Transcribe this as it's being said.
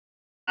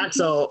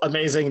Axel,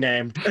 amazing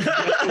name.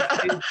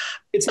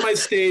 It's my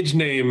stage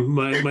name.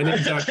 My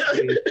name's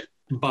actually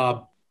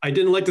Bob. I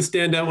didn't like to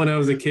stand out when I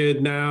was a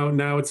kid.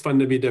 Now it's fun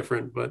to be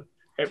different, but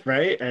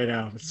Right? I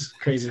know. It's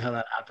crazy how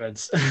that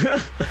happens.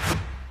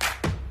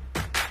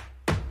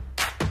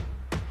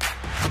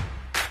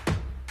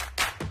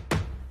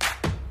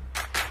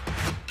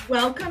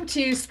 Welcome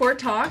to Sport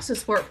Talks with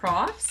Sport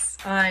Profs.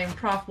 I'm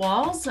Prof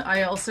Walls.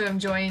 I also am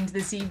joined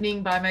this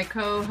evening by my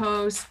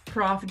co-host,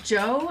 Prof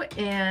Joe,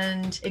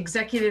 and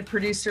executive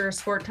producer of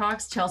Sport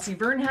Talks, Chelsea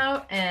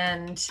Vernhout,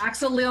 and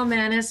Axel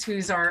Leomanis,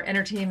 who's our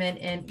entertainment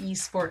and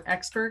e-sport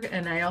expert.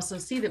 And I also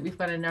see that we've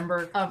got a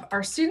number of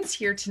our students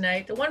here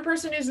tonight. The one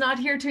person who's not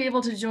here to be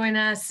able to join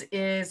us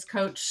is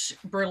Coach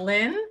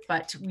Berlin,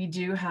 but we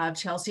do have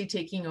Chelsea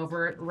taking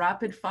over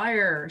rapid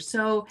fire.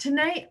 So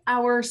tonight,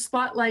 our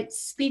spotlight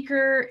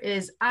speaker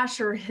is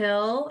Asher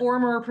Hill,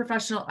 former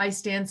professional ice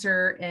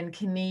dancer and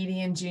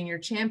Canadian junior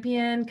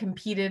champion,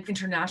 competed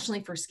internationally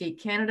for Skate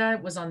Canada,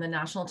 was on the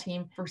national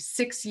team for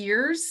 6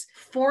 years,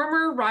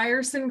 former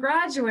Ryerson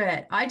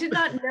graduate. I did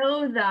not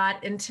know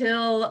that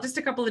until just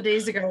a couple of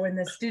days ago when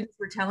the students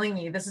were telling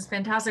me. This is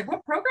fantastic.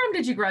 What program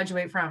did you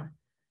graduate from?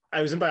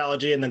 I was in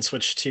biology and then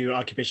switched to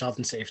occupational health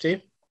and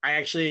safety.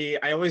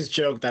 I always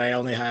joke that I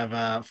only have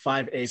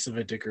 5/8 of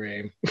a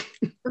degree.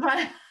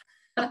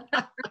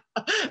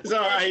 So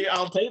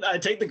I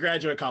take the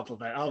graduate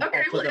compliment.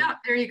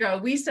 There you go.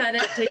 We said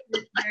it.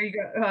 There you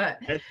go.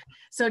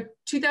 So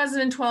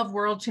 2012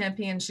 World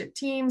Championship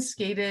team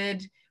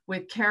skated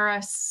with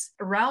Karis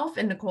Ralph,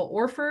 and Nicole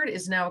Orford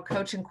is now a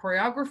coach in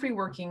choreography,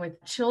 working with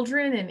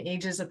children and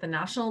ages at the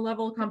national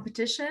level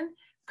competition.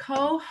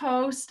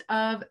 Co-host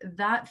of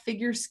That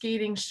Figure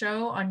Skating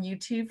Show on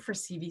YouTube for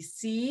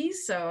CBC.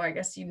 So I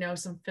guess you know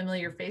some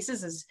familiar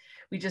faces, as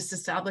we just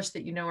established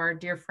that you know our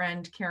dear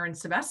friend Karen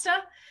Sebesta.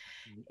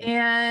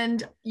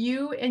 And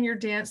you and your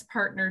dance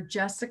partner,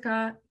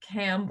 Jessica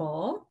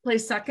Campbell, play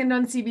second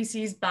on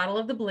CBC's Battle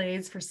of the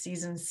Blades for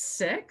season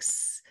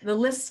 6. The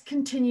list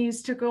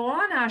continues to go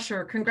on,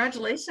 Asher.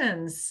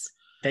 Congratulations.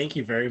 Thank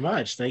you very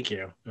much. Thank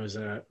you. It was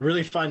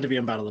really fun to be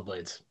on Battle of the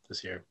Blades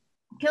this year.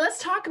 Okay, let's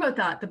talk about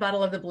that, the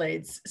Battle of the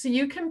Blades. So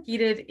you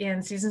competed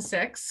in season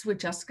 6 with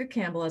Jessica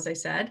Campbell, as I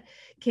said,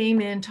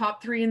 came in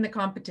top 3 in the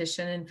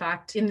competition. In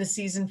fact, in the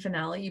season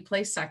finale, you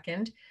placed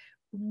second.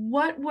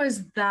 What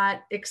was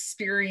that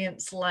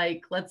experience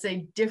like, let's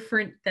say,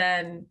 different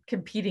than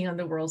competing on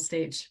the world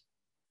stage?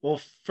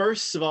 Well,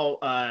 first of all,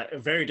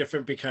 very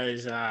different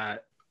because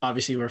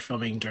obviously we're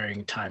filming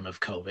during time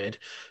of COVID.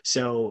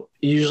 So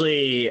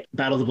usually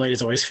Battle of the Blade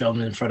is always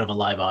filmed in front of a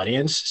live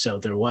audience. So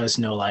there was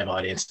no live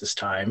audience this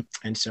time.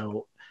 And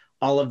so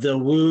all of the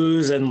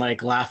woos and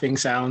like laughing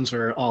sounds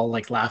were all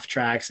like laugh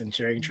tracks and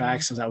cheering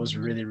tracks. So that was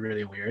really,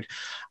 really weird.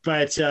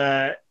 But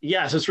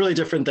yeah, so it's really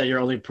different that you're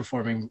only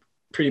performing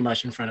pretty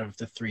much in front of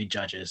the 3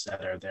 judges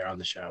that are there on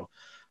the show.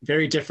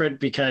 Very different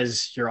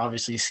because you're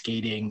obviously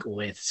skating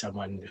with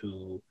someone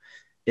who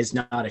is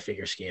not a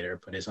figure skater,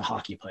 but is a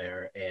hockey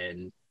player,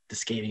 and the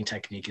skating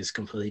technique is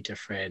completely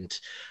different.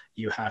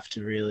 You have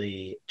to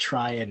really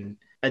try and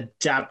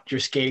adapt your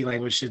skating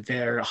language to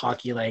their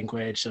hockey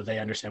language so they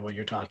understand what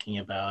you're talking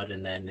about.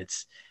 And then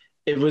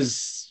it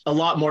was a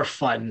lot more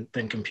fun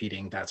than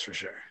competing, that's for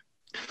sure.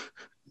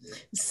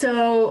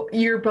 So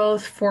you're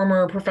both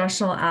former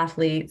professional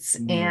athletes,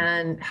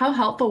 and how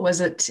helpful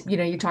was it?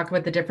 You talk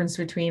about the difference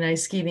between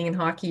ice skating and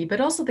hockey, but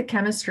also the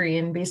chemistry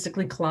and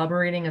basically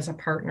collaborating as a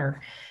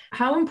partner.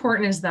 How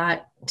important is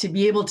that to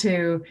be able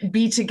to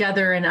be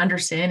together and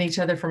understand each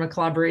other from a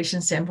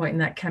collaboration standpoint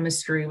and that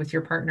chemistry with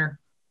your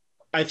partner?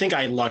 I think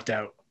I lucked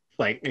out,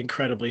 like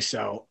incredibly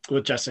so,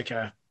 with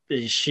Jessica.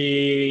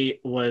 She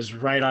was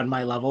right on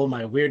my level,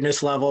 my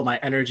weirdness level, my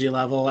energy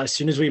level. As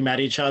soon as we met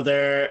each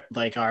other,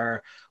 like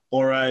our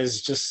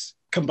auras just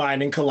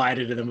combined and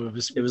collided in the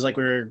moves. It was like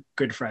we were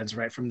good friends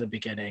right from the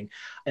beginning.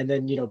 And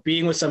then,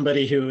 being with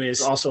somebody who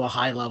is also a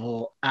high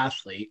level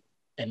athlete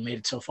and made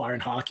it so far in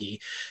hockey,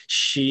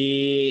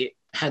 she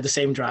had the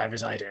same drive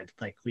as I did.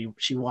 Like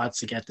she wants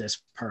to get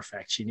this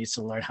perfect. She needs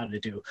to learn how to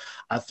do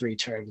a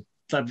 3-turn.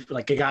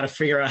 Like I got to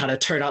figure out how to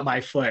turn out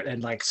my foot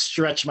and like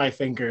stretch my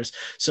fingers.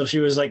 So she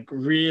was like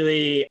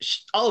really,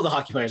 all of the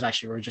hockey players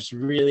actually were just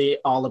really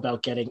all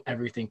about getting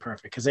everything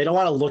perfect because they don't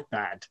want to look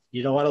bad.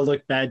 You don't want to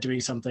look bad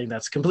doing something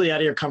that's completely out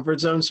of your comfort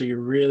zone. So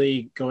you're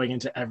really going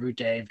into every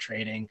day of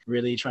training,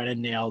 really trying to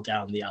nail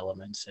down the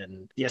elements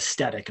and the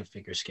aesthetic of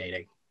figure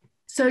skating.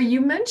 So you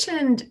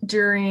mentioned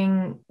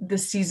during the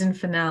season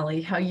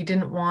finale how you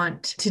didn't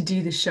want to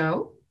do the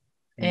show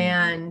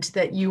and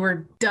that you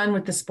were done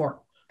with the sport.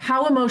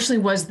 How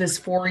emotionally was this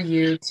for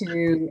you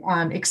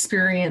to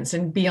experience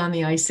and be on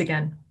the ice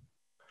again?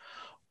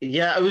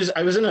 Yeah, I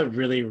was in a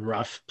really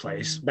rough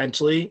place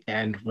mentally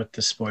and with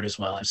the sport as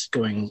well. I was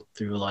going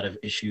through a lot of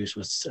issues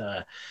with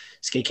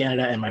Skate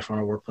Canada and my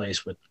former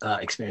workplace with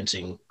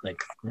experiencing like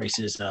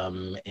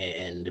racism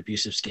and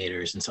abusive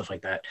skaters and stuff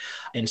like that.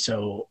 And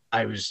so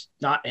I was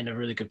not in a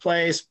really good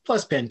place,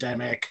 plus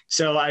pandemic.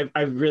 So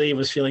I really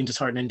was feeling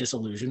disheartened and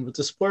disillusioned with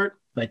the sport.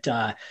 But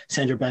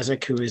Sandra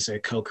Bezic, who is a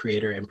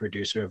co-creator and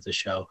producer of the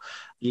show,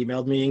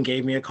 emailed me and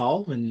gave me a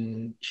call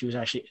when she was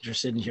actually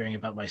interested in hearing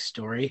about my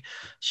story.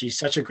 She's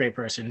such a great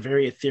person,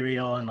 very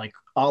ethereal and like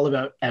all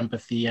about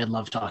empathy. I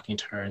love talking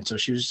to her. And so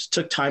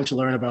took time to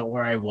learn about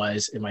where I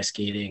was in my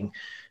skating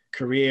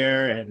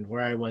career and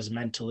where I was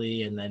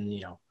mentally, and then,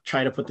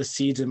 try to put the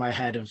seeds in my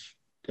head of,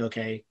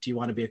 okay, do you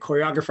want to be a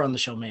choreographer on the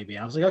show? Maybe.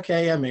 I was like,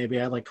 okay, yeah,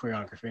 maybe. I like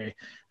choreography.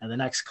 And the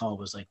next call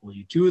was like, will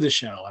you do the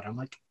show? And I'm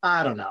like,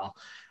 I don't know.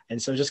 And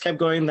so just kept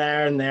going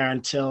there and there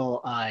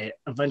until I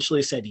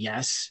eventually said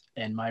yes.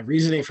 And my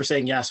reasoning for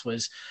saying yes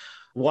was,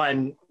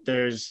 one,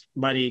 there's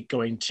money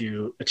going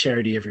to a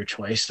charity of your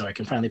choice, so I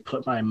can finally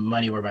put my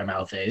money where my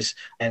mouth is.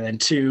 And then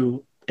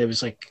two, it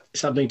was like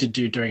something to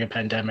do during a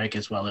pandemic,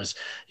 as well as,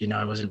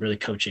 I wasn't really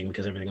coaching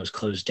because everything was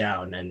closed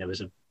down, and it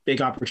was a big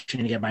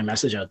opportunity to get my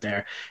message out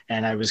there.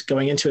 And I was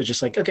going into it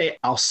just like, okay,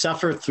 I'll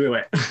suffer through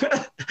it,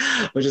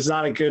 which is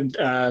not a good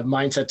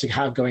mindset to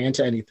have going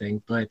into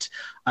anything. But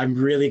I'm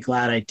really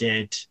glad I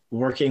did.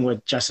 Working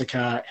with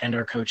Jessica and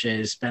our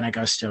coaches, Ben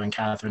Augusto and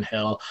Catherine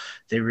Hill,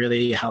 they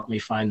really helped me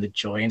find the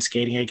joy in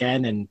skating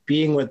again. And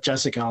being with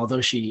Jessica,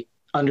 although she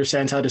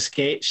understands how to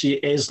skate, she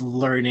is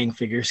learning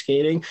figure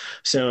skating.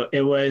 So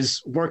it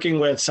was working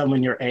with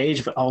someone your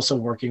age, but also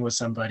working with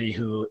somebody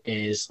who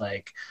is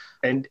like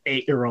an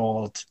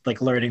 8-year-old,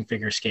 like learning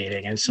figure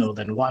skating. And so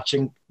then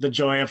watching the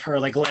joy of her,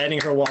 like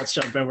landing her waltz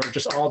jump, and we're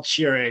just all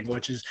cheering,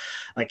 which is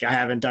like, I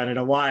haven't done it in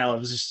a while. It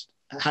was just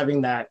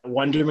having that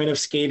wonderment of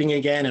skating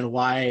again and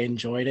why I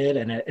enjoyed it.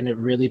 And it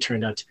really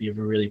turned out to be a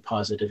really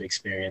positive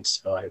experience.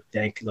 So I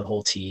thank the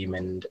whole team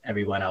and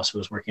everyone else who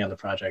was working on the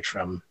project,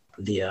 from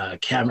the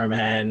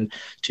cameraman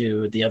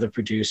to the other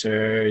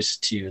producers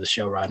to the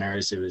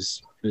showrunners. It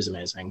was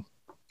amazing.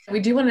 We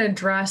do want to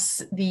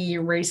address the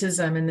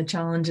racism and the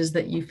challenges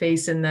that you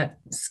face and that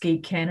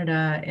Skate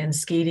Canada and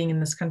skating in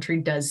this country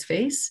does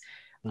face.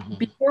 Mm-hmm.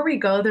 Before we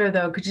go there,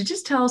 though, could you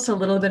just tell us a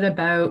little bit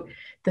about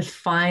the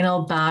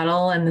final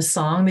battle and the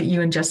song that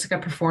you and Jessica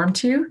performed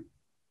to?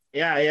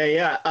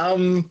 Yeah.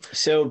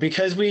 So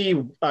because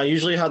we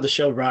usually how the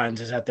show runs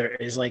is that there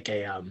is like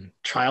a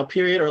trial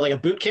period or like a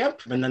boot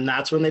camp, and then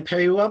that's when they pair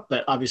you up.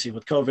 But obviously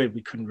with COVID,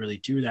 we couldn't really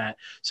do that.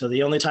 So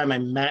the only time I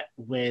met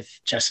with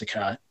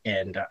Jessica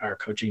and our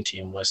coaching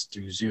team was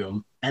through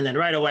Zoom. And then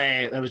right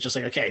away, I was just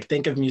like, okay,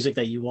 think of music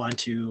that you want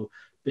to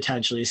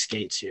potentially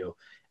skate to.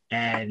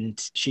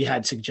 And she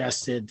had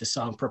suggested the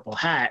song Purple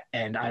Hat,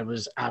 and I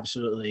was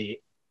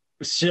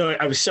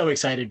so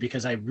excited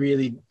because I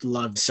really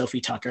loved Sophie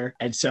Tucker.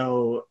 And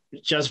so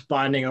just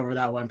bonding over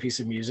that one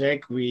piece of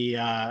music, we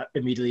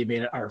immediately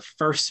made it our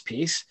first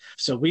piece.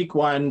 So week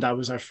one, that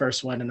was our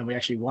first one. And then we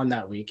actually won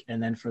that week.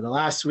 And then for the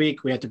last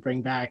week, we had to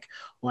bring back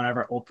one of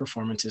our old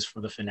performances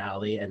for the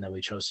finale. And then we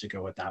chose to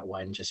go with that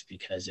one just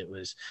because it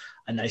was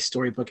a nice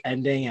storybook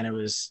ending. And it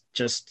was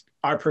just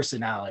our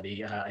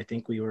personality. I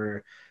think we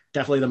were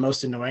definitely the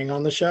most annoying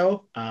on the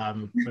show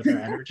with our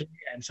energy.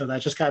 And so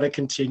that just kind of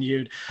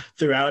continued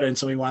throughout. And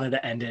so we wanted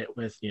to end it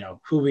with,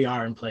 who we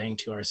are and playing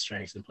to our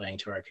strengths and playing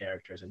to our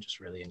characters and just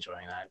really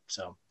enjoying that.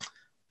 So,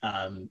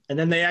 and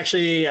then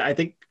I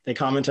think they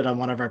commented on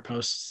one of our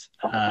posts,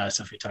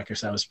 Sophie Tucker,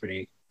 so that was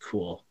pretty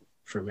cool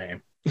for me.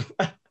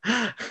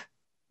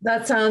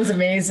 That sounds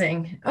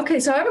amazing. Okay,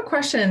 so I have a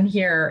question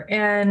here,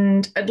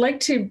 and I'd like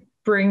to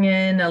bring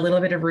in a little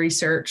bit of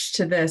research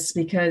to this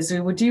because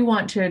we do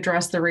want to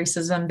address the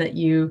racism that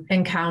you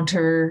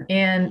encounter.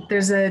 And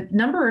there's a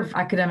number of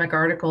academic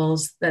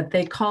articles that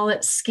they call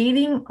it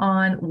skating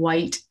on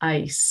white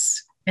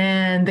ice.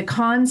 And the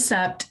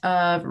concept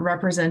of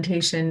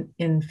representation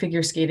in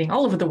figure skating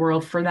all over the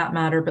world for that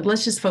matter, but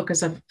let's just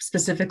focus on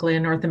specifically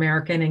in North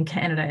America and in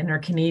Canada, in our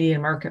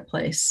Canadian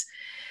marketplace.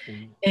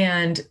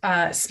 And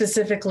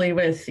specifically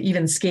with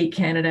even Skate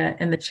Canada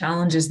and the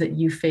challenges that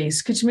you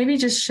face. Could you maybe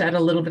just shed a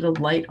little bit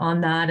of light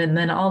on that? And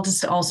then I'll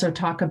just also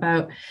talk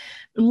about,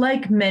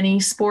 like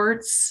many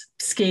sports,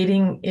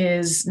 skating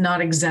is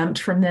not exempt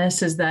from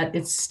this, is that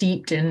it's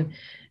steeped in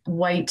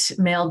white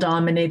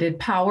male-dominated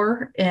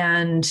power,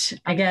 and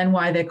again,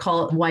 why they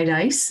call it white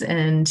ice,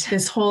 and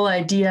this whole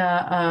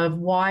idea of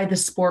why the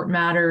sport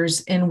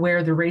matters and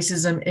where the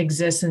racism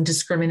exists and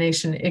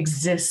discrimination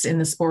exists in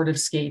the sport of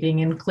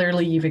skating. And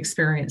clearly you've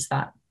experienced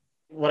that.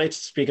 When I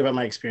speak about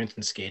my experience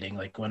in skating,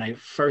 like when I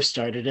first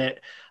started it,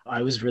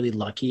 I was really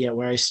lucky at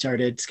where I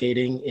started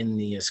skating in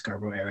the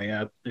Scarborough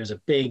area. There's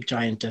a big,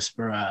 giant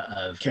diaspora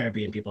of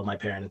Caribbean people. My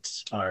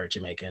parents are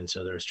Jamaican,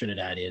 so there's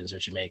Trinidadians or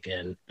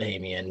Jamaican,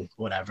 Bahamian,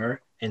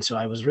 whatever. And so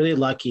I was really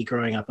lucky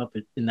growing up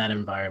in that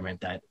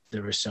environment that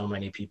there were so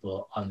many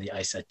people on the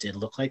ice that did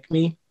look like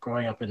me.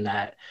 Growing up in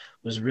that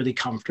was really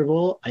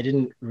comfortable. I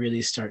didn't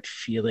really start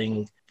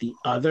feeling the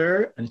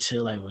other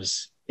until I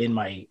was in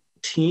my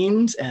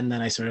teens, and then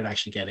I started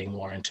actually getting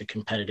more into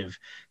competitive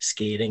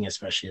skating,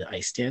 especially the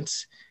ice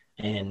dance.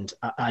 And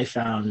I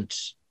found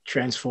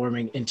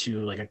transforming into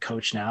like a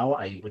coach now,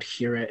 I would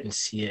hear it and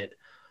see it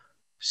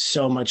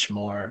so much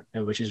more,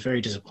 and which is very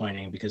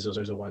disappointing because those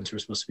are the ones who are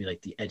supposed to be like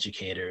the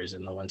educators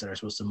and the ones that are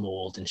supposed to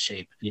mold and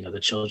shape, the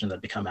children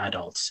that become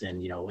adults.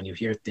 And, when you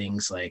hear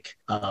things like,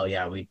 oh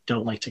yeah, we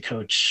don't like to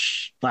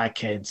coach Black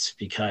kids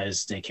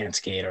because they can't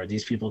skate, or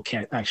these people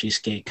can't actually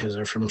skate because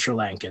they're from Sri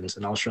Lankans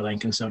and all Sri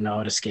Lankans don't know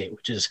how to skate,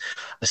 which is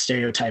a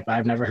stereotype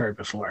I've never heard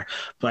before,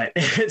 but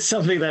it's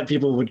something that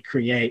people would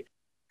create.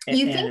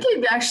 You think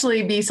it'd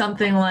actually be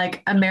something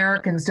like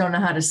Americans don't know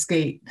how to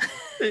skate?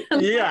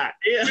 Yeah.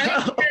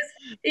 Right?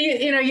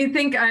 You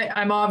think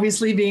I'm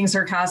obviously being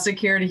sarcastic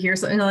here to hear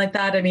something like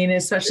that. I mean,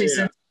 especially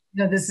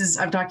since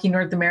I'm talking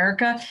North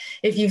America.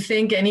 If you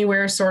think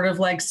anywhere sort of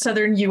like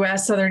Southern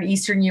US, Southern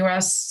Eastern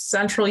US,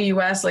 Central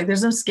US, like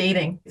there's no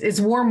skating. It's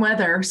warm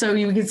weather. So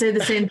you could say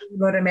the same thing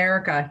about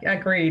America.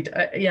 Agreed.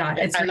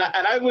 And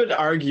I would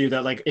argue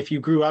that like if you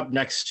grew up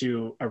next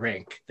to a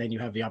rink, then you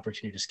have the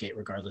opportunity to skate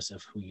regardless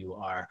of who you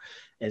are.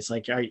 It's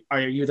like, are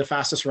you the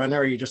fastest runner,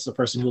 or are you just the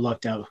person who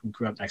lucked out who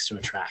grew up next to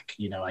a track?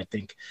 I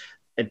think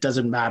it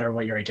doesn't matter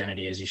what your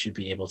identity is. You should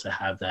be able to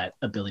have that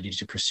ability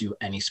to pursue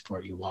any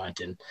sport you want.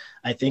 And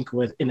I think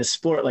in a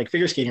sport like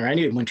figure skating or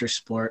any winter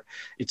sport,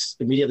 it's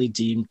immediately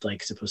deemed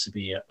like supposed to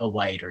be a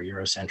white or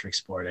Eurocentric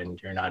sport,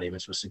 and you're not even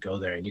supposed to go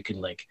there. And you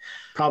can like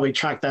probably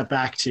track that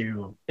back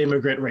to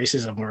immigrant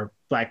racism, where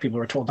Black people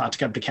were told not to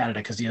come to Canada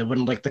because they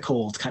wouldn't like the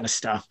cold kind of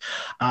stuff.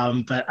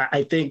 But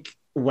I think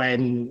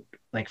when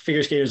like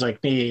figure skaters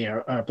like me,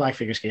 or Black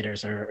figure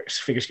skaters or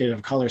figure skaters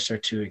of color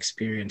start to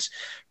experience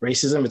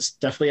racism, it's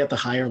definitely at the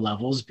higher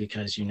levels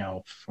because,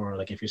 for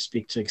like, if you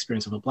speak to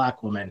experience of a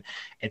Black woman,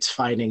 it's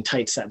finding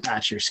tights that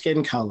match your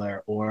skin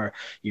color, or,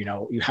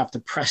 you have to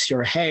press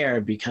your hair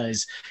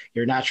because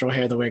your natural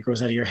hair, the way it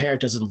grows out of your hair,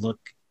 doesn't look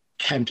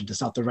kempt. It's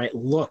not the right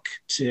look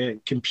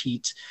to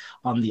compete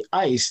on the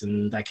ice,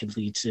 and that could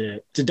lead to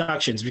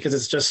deductions because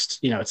it's just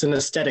it's an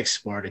aesthetic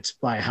sport. It's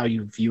by how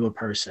you view a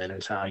person,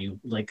 it's how you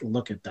like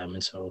look at them.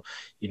 And so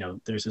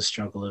there's a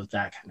struggle of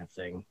that kind of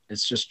thing.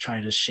 It's just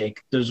trying to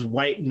shake those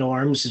white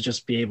norms to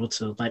just be able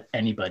to let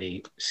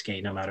anybody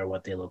skate no matter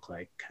what they look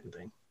like, kind of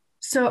thing.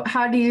 So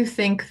how do you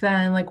think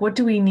then, like, what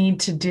do we need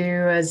to do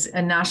as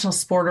a national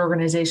sport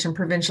organization,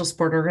 provincial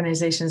sport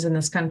organizations in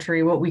this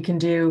country, what we can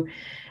do,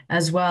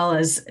 as well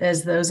as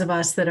those of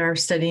us that are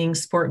studying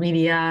sport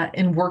media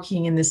and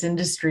working in this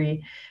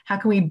industry? How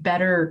can we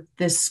better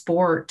this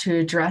sport to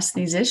address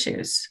these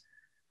issues?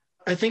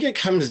 I think it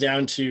comes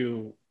down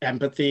to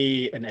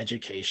empathy and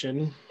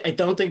education. I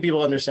don't think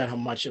people understand how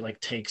much it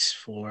like takes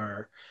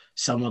for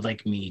someone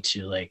like me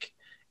to like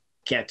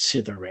get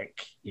to the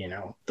rink.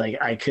 Like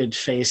I could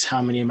face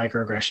how many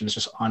microaggressions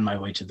just on my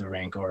way to the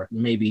rink, or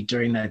maybe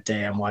during that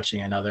day I'm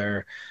watching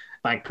another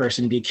Black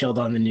person be killed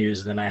on the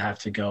news, and then I have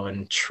to go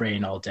and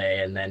train all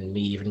day, and then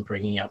me even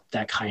bringing up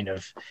that kind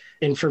of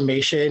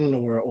information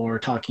or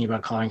talking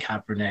about Colin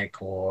Kaepernick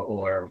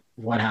or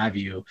what have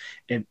you,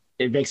 it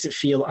makes it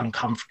feel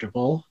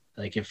uncomfortable.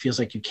 Like it feels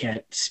like you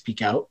can't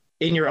speak out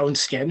in your own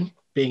skin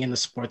being in the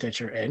sport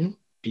that you're in,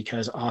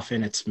 because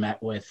often it's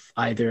met with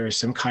either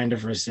some kind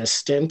of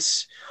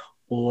resistance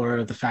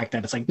or the fact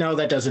that it's like, no,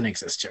 that doesn't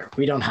exist here.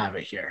 We don't have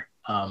it here.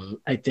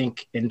 I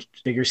think in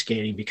figure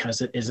skating,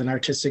 because it is an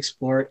artistic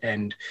sport,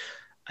 and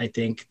I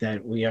think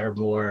that we are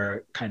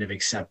more kind of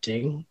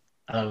accepting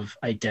of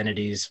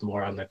identities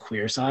more on the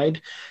queer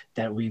side,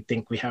 that we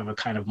think we have a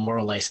kind of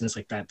moral license,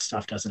 like that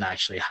stuff doesn't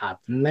actually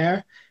happen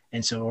there.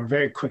 And so we're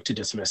very quick to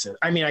dismiss it.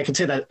 I mean, I can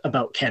say that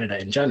about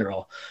Canada in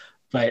general,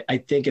 but I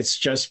think it's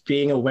just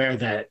being aware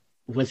that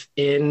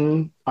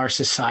within our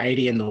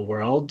society and the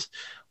world,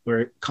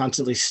 we're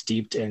constantly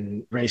steeped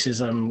in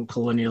racism,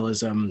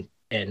 colonialism,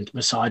 and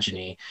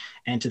misogyny.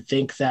 And to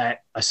think that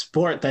a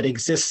sport that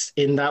exists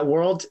in that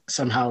world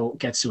somehow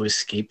gets to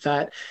escape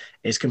that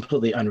is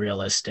completely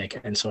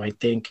unrealistic. And so I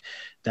think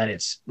that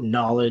it's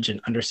knowledge and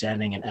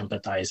understanding and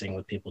empathizing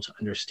with people to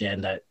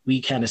understand that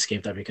we can't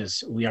escape that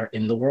because we are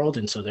in the world.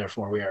 And so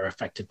therefore we are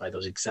affected by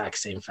those exact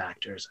same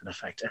factors that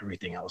affect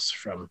everything else,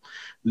 from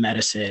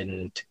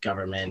medicine to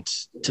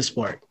government to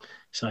sport.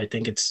 So I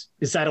think it's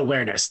that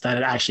awareness that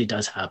it actually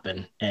does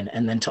happen.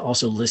 And then to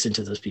also listen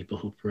to those people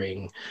who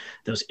bring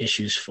those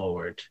issues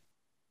forward.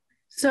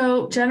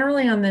 So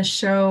generally on this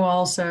show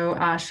also,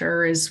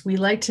 Asher, is we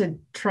like to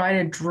try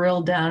to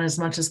drill down as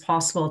much as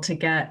possible to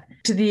get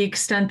to the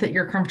extent that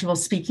you're comfortable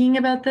speaking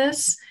about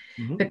this,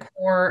 the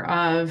core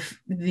of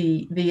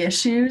the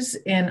issues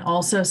and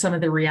also some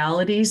of the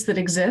realities that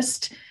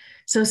exist.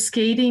 So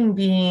skating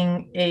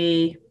being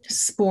a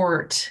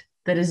sport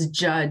that is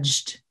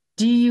judged,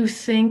 do you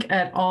think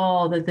at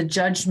all that the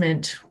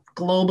judgment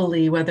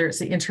globally, whether it's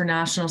the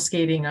international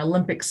skating,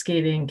 Olympic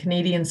skating,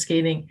 Canadian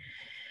skating,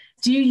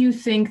 do you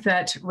think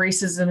that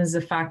racism is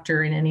a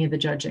factor in any of the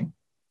judging?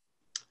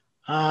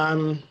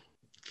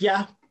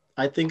 Yeah,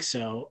 I think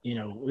so.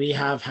 We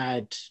have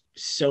had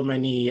so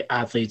many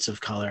athletes of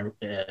color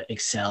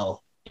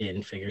excel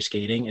in figure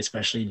skating,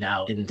 especially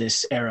now in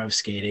this era of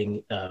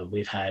skating.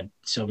 We've had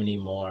so many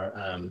more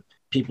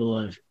people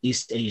of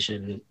East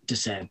Asian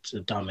descent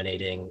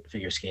dominating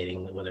figure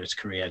skating, whether it's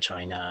Korea,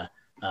 China,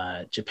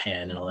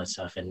 Japan and all that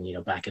stuff.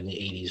 And, back in the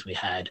 80s, we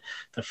had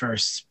the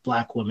first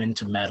Black woman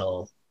to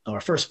medal, or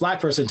first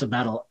Black person to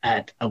medal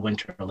at a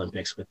Winter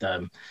Olympics with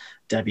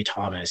Debbie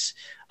Thomas.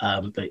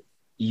 But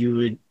you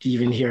would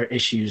even hear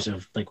issues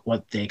of like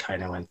what they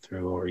kind of went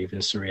through, or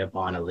even Surya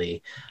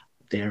Bonali.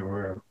 There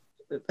were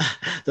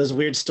those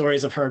weird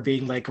stories of her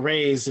being like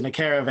raised in a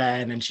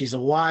caravan and she's a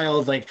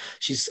wild, like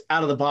she's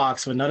out of the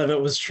box, when none of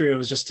it was true. It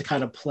was just to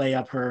kind of play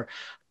up her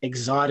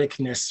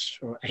exoticness,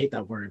 or I hate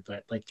that word,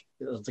 but like,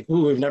 it was like,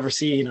 ooh, we've never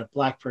seen a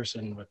Black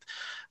person with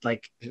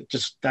like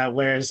just that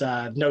wears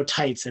no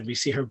tights, and we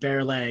see her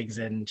bare legs,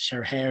 and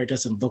her hair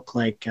doesn't look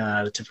like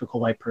the typical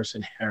white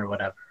person hair or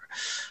whatever.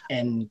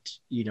 And,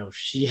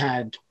 she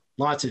had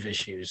lots of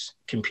issues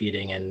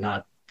competing and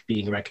not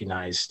being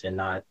recognized and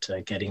not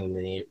getting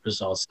the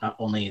results, not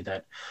only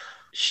that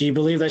she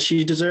believed that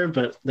she deserved,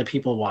 but the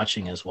people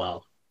watching as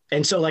well.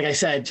 And so, like I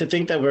said, to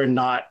think that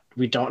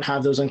we don't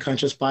have those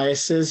unconscious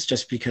biases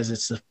just because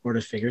it's the sport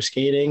of figure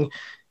skating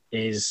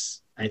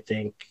is, I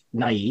think,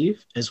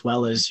 naive, as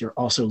well as you're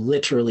also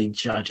literally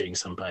judging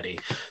somebody.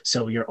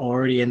 So you're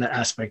already in the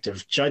aspect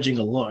of judging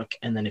a look.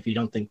 And then if you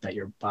don't think that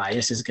your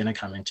bias is going to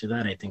come into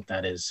that, I think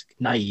that is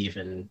naive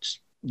and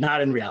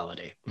not in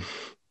reality.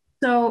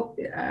 So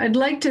I'd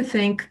like to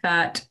think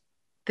that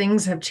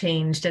things have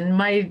changed,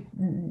 and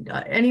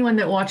anyone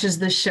that watches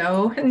this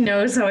show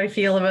knows how I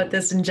feel about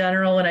this in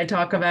general when I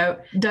talk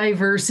about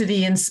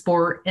diversity in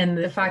sport, and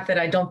the fact that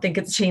I don't think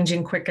it's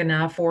changing quick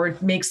enough, or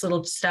it makes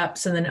little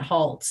steps and then it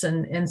halts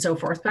and so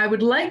forth. But I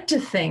would like to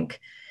think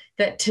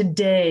that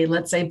today,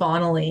 let's say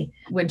Bonali,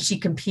 when she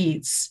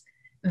competes,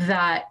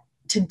 that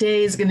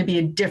today is going to be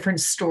a different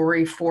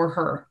story for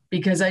her,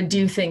 because I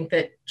do think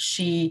that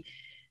she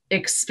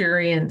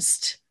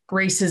experienced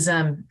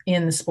racism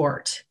in the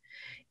sport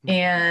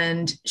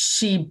and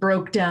she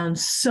broke down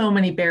so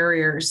many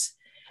barriers.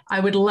 I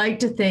would like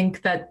to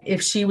think that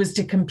if she was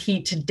to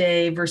compete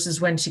today versus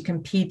when she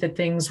compete, that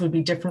things would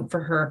be different for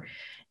her.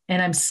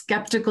 And I'm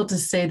skeptical to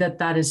say that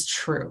that is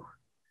true.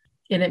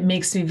 And it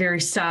makes me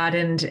very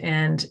saddened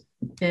and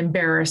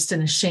embarrassed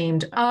and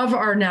ashamed of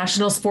our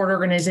national sport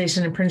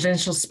organization and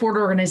provincial sport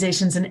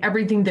organizations and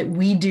everything that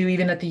we do,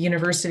 even at the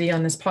university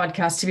on this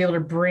podcast, to be able to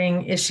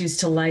bring issues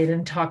to light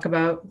and talk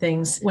about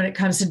things when it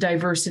comes to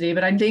diversity.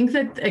 But I think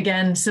that,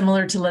 again,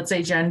 similar to, let's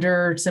say,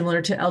 gender,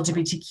 similar to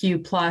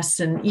LGBTQ plus,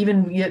 and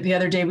even the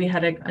other day we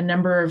had a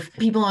number of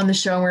people on the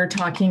show and we were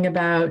talking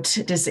about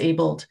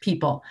disabled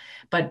people.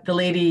 But the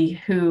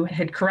lady who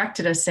had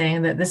corrected us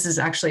saying that this is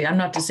actually, I'm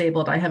not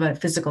disabled, I have a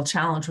physical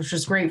challenge, which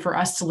was great for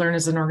us to learn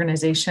as an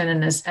organization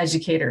and as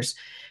educators.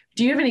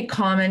 Do you have any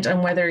comment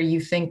on whether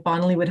you think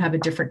Bonali would have a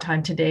different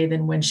time today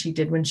than when she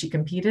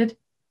competed?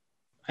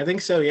 I think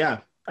so,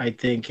 yeah. I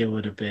think it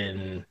would have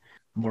been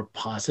more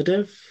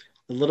positive,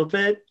 a little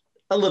bit.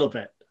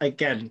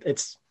 Again,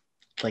 it's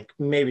like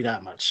maybe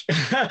that much.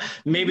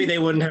 Maybe they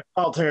wouldn't have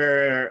called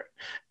her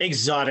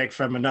exotic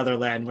from another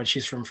land when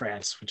she's from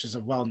France, which is a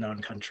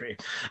well-known country.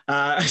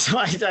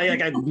 So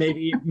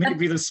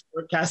maybe the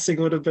sport casting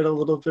would have been a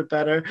little bit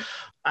better.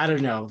 I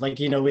don't know. Like,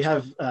 we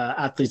have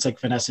athletes like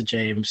Vanessa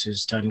James,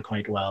 who's done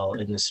quite well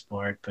in the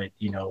sport, but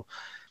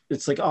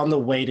it's like on the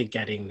way to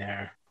getting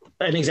there.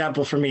 An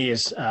example for me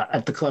is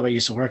at the club I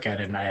used to work at,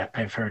 and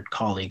I've heard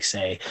colleagues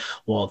say,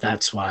 well,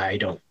 that's why I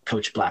don't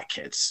coach Black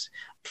kids,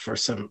 for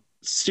some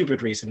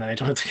stupid reason that I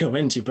don't have to go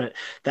into, but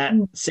that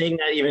saying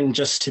that even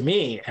just to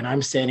me, and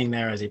I'm standing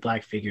there as a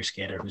Black figure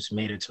skater who's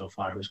made it so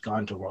far, who's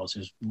gone to Worlds,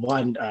 who's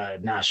won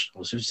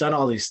nationals, who's done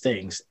all these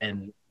things.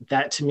 And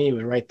that to me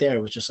right there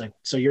was just like,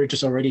 so you're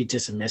just already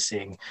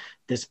dismissing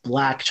this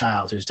Black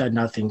child who's done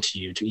nothing to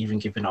you to even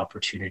give an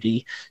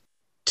opportunity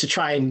to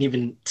try and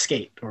even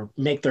skate or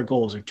make their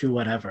goals or do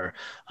whatever.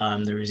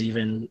 There was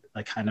even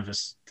like kind of a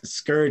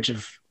scourge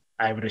of,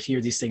 I would hear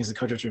these things in the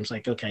coach's rooms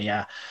like, okay,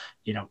 yeah,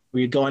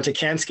 we'd go into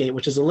Can Skate,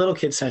 which is a little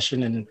kid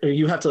session, and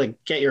you have to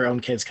like get your own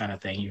kids kind of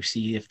thing. You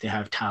see if they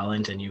have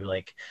talent and you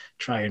like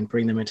try and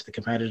bring them into the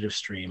competitive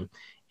stream.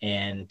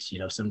 And,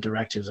 some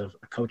directives of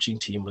a coaching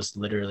team was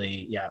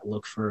literally,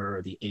 look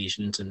for the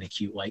Asians and the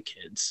cute white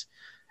kids.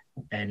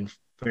 And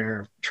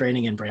we're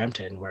training in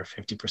Brampton, where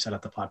 50%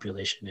 of the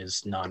population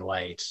is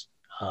non-white,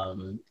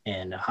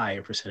 and a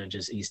higher percentage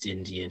is East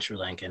Indian, Sri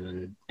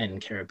Lankan,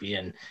 and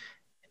Caribbean.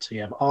 So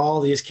you have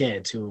all these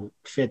kids who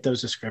fit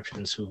those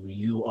descriptions, who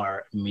you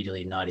are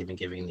immediately not even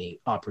giving the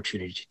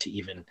opportunity to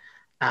even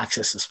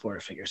access the sport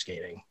of figure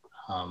skating.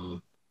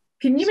 Can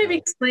you maybe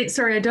explain?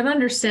 Sorry, I don't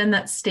understand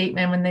that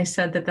statement when they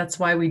said that that's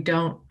why we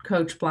don't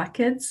coach Black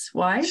kids.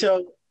 Why?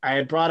 So I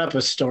had brought up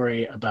a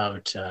story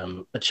about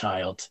a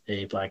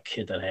Black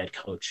kid that I had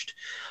coached.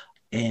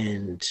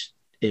 And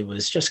it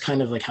was just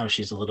kind of like how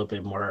she's a little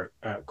bit more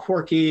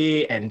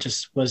quirky and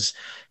just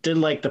did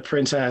like the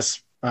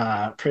princess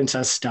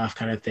stuff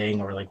kind of thing,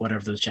 or like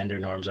whatever those gender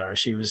norms are.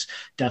 She was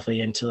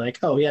definitely into like,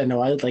 oh yeah,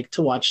 no, I'd like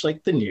to watch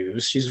like the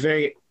news. She's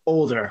very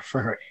older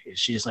for her age.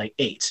 She's like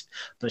 8,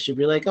 but she'd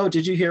be like, "Oh,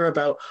 did you hear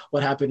about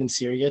what happened in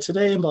Syria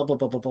today?" And blah blah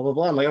blah blah blah blah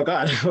blah. I'm like, "Oh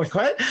God, like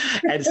what?"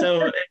 And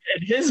so in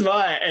his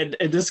mind, and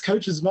in this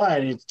coach's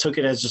mind, he took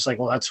it as just like,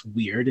 "Well, that's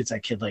weird. It's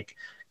that kid like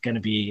going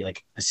to be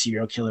like a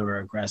serial killer or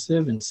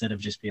aggressive," instead of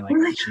just being like,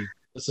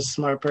 "She's a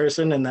smart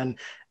person." And then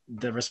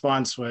the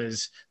response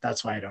was,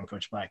 "That's why I don't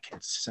coach Black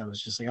kids." So it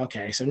was just like,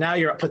 okay, so now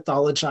you're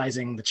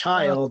pathologizing the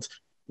child,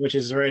 which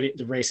is already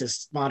the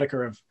racist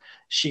moniker of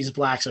she's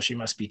Black, so she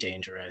must be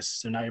dangerous.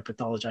 So now you're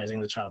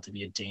pathologizing the child to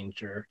be a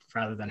danger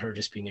rather than her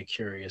just being a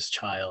curious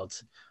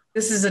child.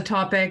 This is a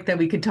topic that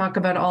we could talk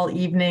about all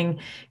evening.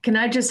 Can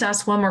I just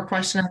ask one more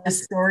question on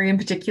this story in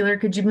particular?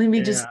 Could you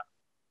maybe just,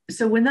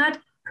 so when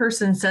that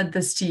person said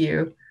this to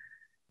you,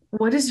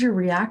 what is your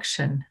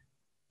reaction?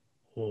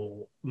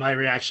 Well, my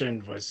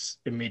reaction was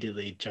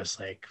immediately just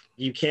like,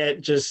 you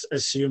can't just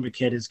assume a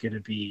kid is going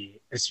to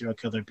be a serial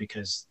killer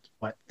because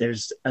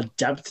there's a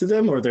depth to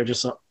them, or they're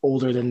just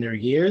older than their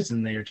years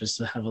and they're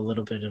just have a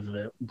little bit of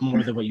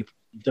more than what you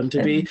want them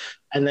to be.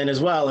 And then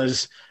as well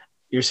as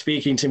you're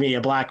speaking to me,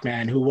 a Black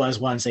man who was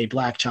once a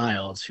Black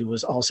child, who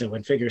was also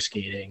in figure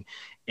skating,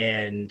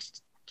 and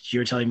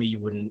you're telling me you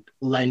wouldn't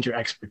lend your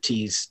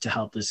expertise to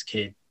help this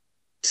kid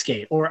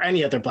skate, or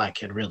any other Black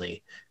kid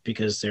really,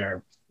 because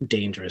they're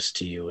dangerous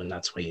to you and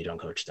that's why you don't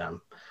coach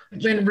them.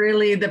 When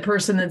really the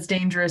person that's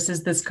dangerous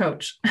is this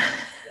coach.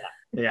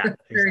 Yeah.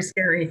 Very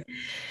scary.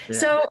 Yeah.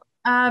 So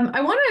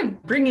I want to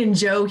bring in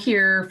Joe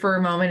here for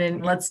a moment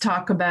and let's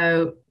talk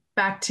about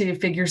back to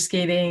figure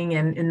skating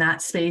and in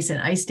that space and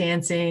ice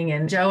dancing.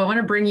 And Joe, I want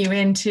to bring you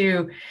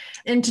into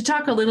and to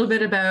talk a little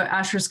bit about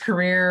Asher's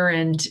career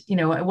and, you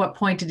know, at what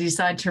point did he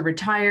decide to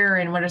retire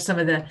and what are some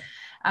of the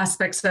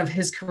aspects of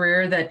his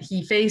career that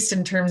he faced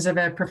in terms of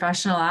a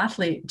professional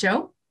athlete.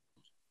 Joe?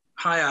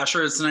 Hi,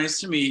 Asher. It's nice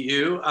to meet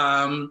you.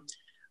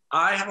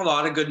 I have a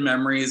lot of good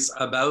memories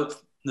about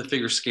the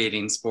figure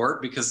skating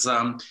sport because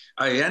I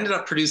ended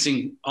up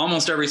producing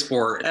almost every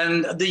sport.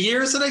 And the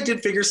years that I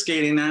did figure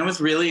skating, I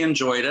was really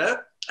enjoyed it.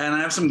 And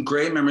I have some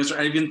great memories.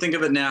 I even think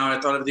of it now.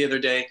 I thought of it the other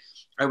day.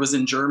 I was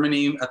in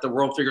Germany at the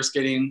World Figure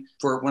Skating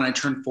for when I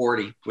turned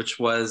 40, which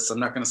was, I'm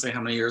not going to say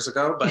how many years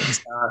ago, but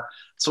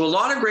so a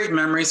lot of great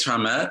memories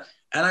from it.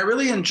 And I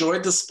really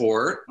enjoyed the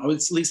sport. I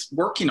was at least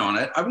working on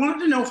it. I wanted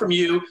to know from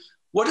you,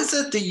 what is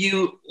it that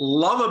you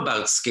love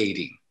about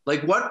skating?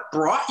 Like what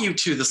brought you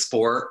to the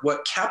sport?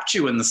 What kept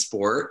you in the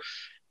sport?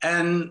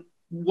 And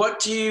what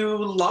do you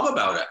love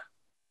about it?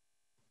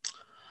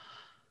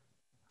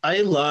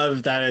 I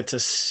love that it's a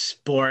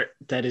sport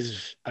that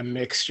is a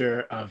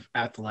mixture of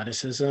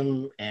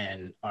athleticism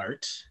and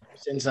art.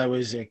 Since I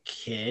was a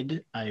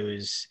kid, I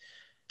was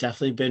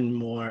definitely been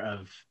more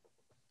of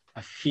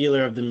a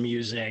feeler of the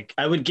music.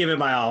 I would give it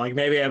my all. Like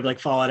maybe I'd like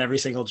fall at every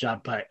single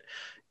jump, but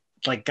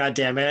like, God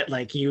damn it,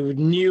 like you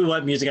knew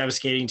what music I was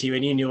skating to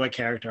and you knew what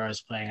character I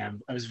was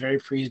playing. I was very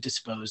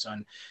predisposed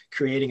on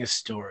creating a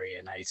story,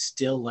 and I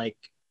still like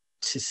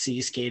to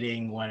see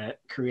skating when it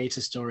creates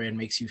a story and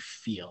makes you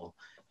feel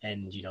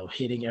and, you know,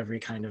 hitting every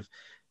kind of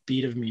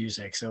beat of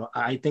music. So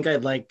I think I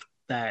like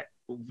that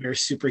we're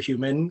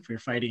superhuman. We're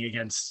fighting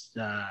against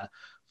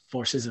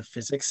forces of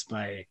physics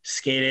by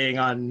skating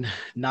on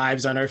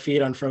knives on our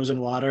feet on frozen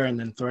water and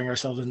then throwing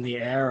ourselves in the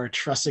air, or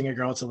trusting a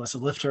girl to let's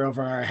lift her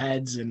over our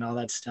heads and all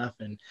that stuff.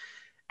 And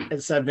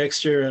it's that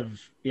mixture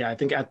of, I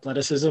think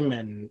athleticism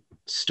and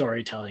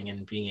storytelling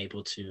and being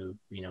able to,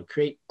 you know,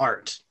 create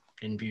art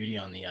and beauty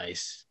on the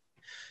ice.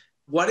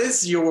 What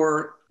is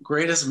your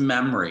greatest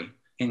memory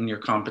in your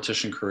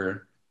competition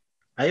career?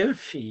 I have a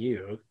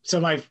few. So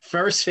my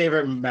first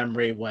favorite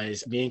memory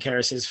was me and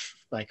Karis's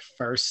like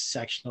first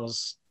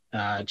sectionals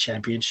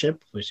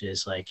championship, which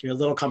is like your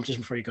little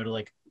competition before you go to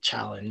like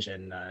challenge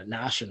and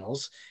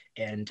nationals.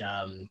 And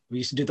we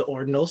used to do the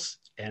ordinals,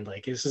 and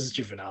like this is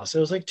juvenile, so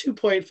it was like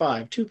 2.5,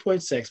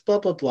 2.6, blah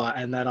blah blah,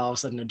 and then all of a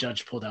sudden a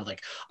judge pulled out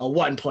like a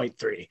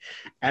 1.3,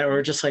 and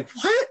we're just like,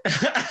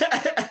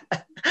 what?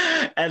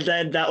 And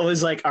then that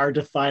was like our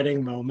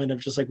defining moment of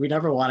just like, we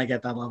never want to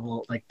get that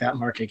level, like that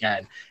mark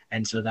again.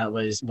 And so that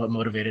was what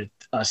motivated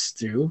us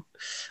through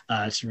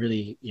to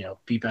really, you know,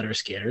 be better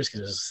skaters,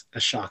 because it was a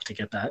shock to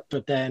get that.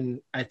 But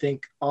then I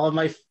think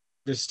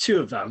there's two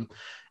of them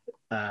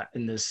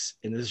in this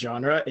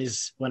genre,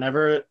 is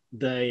whenever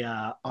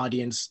the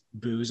audience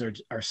boos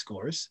our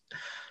scores.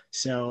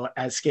 So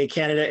at Skate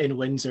Canada in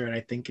Windsor, and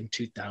I think in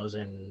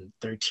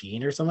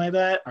 2013 or something like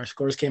that, our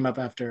scores came up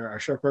after our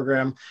short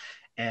program.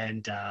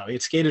 And we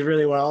had skated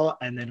really well,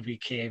 and then we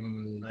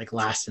came like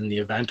last in the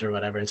event or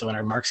whatever. And so when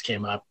our marks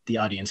came up, the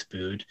audience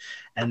booed.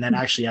 And then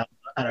actually at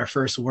our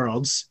first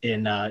Worlds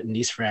in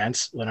Nice,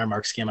 France, when our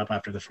marks came up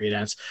after the free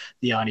dance,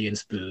 the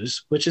audience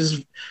boos, which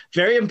is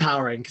very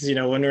empowering, because, you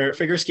know, when we're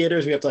figure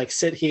skaters, we have to like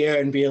sit here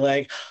and be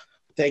like,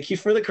 thank you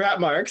for the crap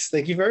marks.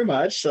 Thank you very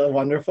much. So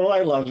wonderful.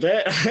 I loved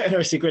it. And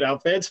our secret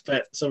outfits.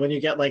 But so when you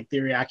get like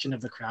the reaction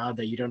of the crowd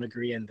that you don't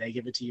agree and they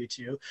give it to you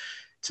too,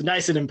 it's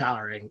nice and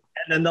empowering.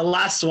 And then the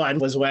last one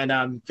was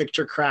when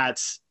Victor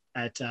Kratz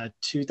at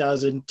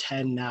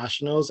 2010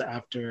 Nationals,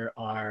 after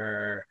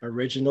our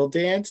original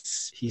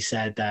dance, he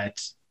said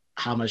that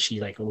how much she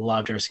like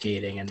loved her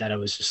skating, and that it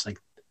was just like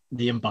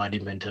the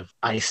embodiment of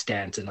ice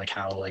dance, and like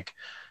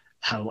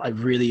how I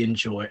really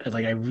enjoyed,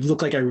 like I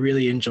look like I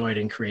really enjoyed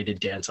and created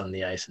dance on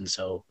the ice. And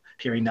so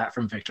hearing that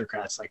from Victor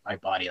Kratz, like my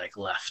body like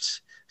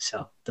left.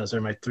 So those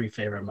are my 3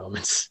 favorite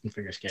moments in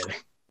figure skating.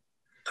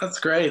 That's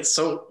great.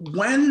 So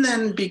when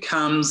then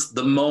becomes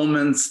the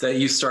moments that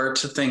you start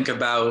to think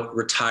about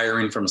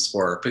retiring from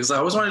sport? Because I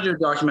always wanted to do a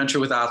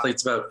documentary with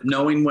athletes about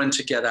knowing when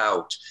to get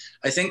out.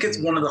 I think it's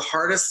one of the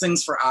hardest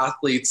things for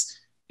athletes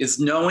is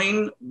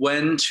knowing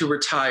when to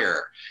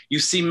retire. You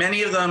see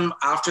many of them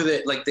after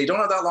they don't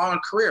have that long a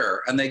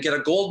career and they get a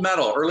gold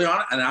medal early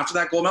on. And after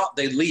that gold medal,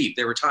 they leave,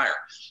 they retire.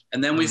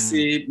 And then we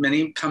see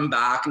many come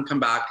back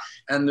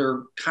and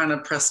their kind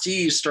of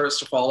prestige starts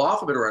to fall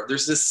off a bit.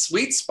 There's this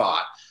sweet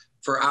spot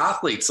for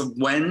athletes of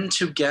when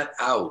to get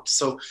out.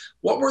 So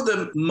what were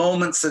the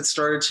moments that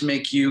started to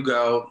make you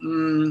go,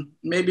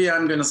 maybe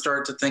I'm going to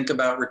start to think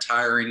about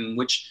retiring,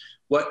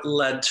 what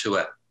led to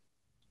it?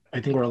 I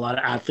think where a lot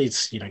of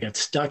athletes, get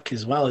stuck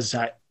as well is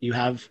that you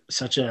have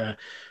such a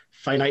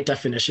finite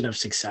definition of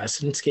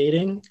success in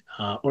skating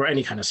or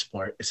any kind of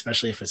sport,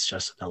 especially if it's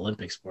just an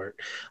Olympic sport.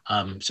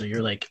 So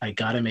you're like, I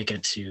got to make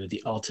it to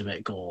the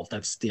ultimate goal.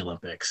 That's the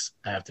Olympics.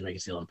 I have to make it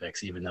to the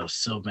Olympics, even though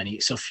so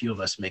few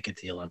of us make it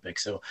to the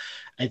Olympics. So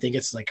I think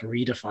it's like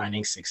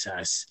redefining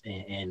success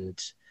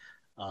and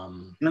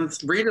it's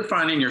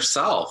redefining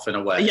yourself in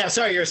a way. Yeah,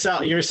 sorry,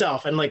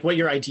 yourself, and like what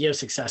your idea of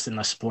success in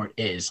the sport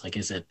is. Like,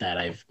 is it that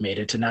I've made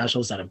it to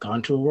nationals, that I've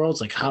gone to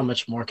Worlds? Like, how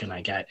much more can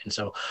I get? And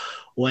so,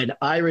 when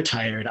I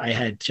retired, I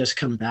had just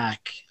come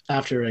back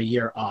after a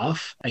year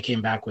off. I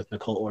came back with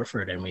Nicole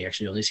Orford, and we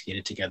actually only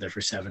skated together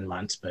for 7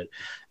 months, but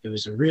it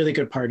was a really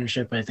good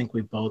partnership. I think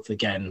we both,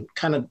 again,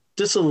 kind of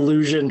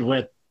disillusioned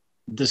with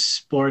the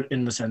sport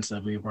in the sense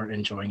that we weren't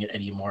enjoying it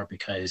anymore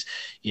because,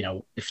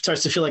 it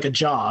starts to feel like a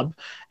job.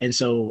 And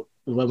so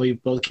when we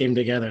both came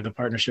together, the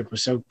partnership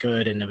was so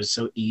good and it was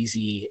so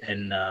easy.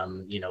 And,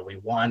 we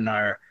won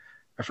our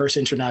first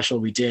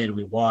international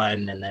we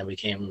won, and then we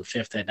came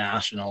 5th at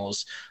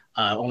nationals,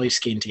 only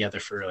skating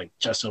together for like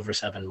just over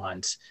 7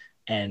 months.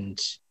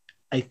 And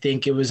I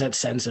think it was that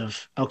sense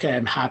of, okay,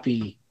 I'm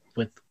happy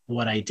with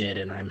what I did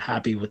and I'm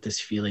happy with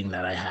this feeling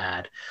that I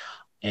had.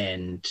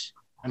 And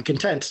I'm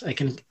content.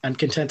 I'm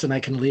content and I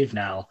can leave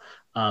now.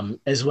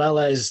 As well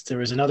as there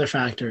was another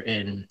factor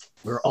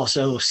we're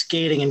also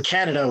skating in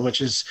Canada,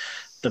 which is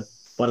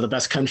one of the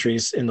best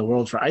countries in the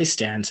world for ice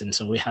dance. And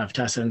so we have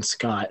Tessa and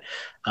Scott,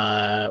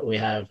 we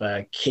have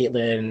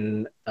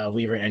Caitlin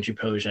Weaver, Andrew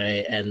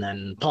Poget, and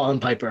then Paul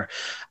and Piper.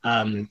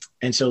 And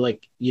so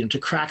to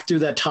crack through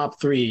that top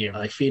 3,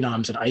 like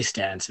phenoms at ice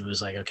dance, it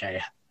was like,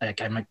 okay,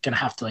 like I'm going to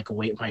have to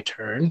wait my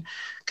turn,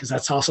 because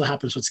that's also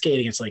happens with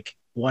skating. It's like,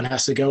 one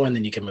has to go and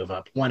then you can move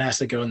up. One has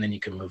to go and then you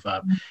can move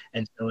up.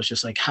 And so it's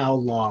just like, how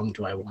long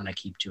do I want to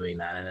keep doing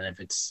that? And then if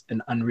it's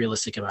an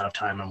unrealistic amount of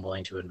time I'm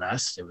willing to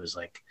invest, it was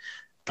like,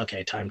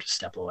 okay, time to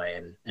step away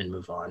and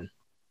move on.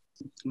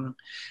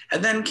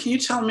 And then can you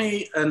tell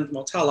me,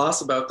 tell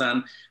us about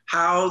then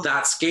how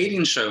that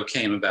skating show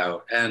came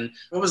about, and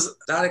what was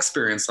that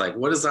experience like?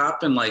 What has that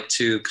been like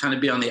to kind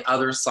of be on the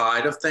other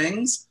side of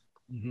things?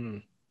 Mm-hmm.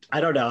 I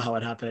don't know how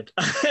it happened.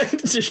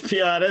 To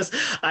be honest,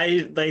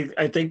 I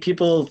think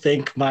people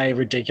think my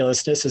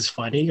ridiculousness is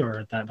funny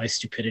or that my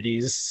stupidity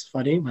is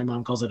funny. My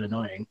mom calls it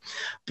annoying,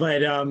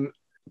 but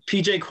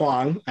PJ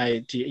Kwong,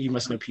 you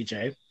must know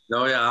PJ.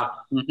 Oh yeah.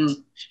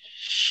 Mm-hmm.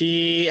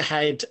 She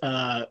had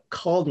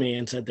called me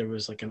and said there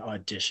was like an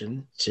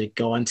audition to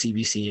go on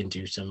CBC and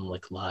do some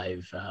like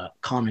live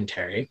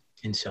commentary,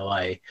 and so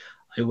I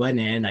went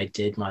in, I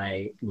did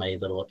my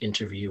little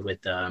interview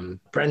with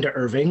Brenda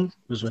Irving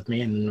was with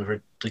me, and we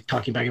were like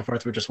talking back and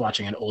forth. We're just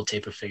watching an old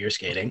tape of figure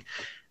skating.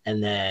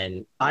 And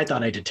then I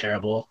thought I did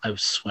terrible. I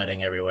was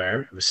sweating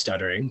everywhere. I was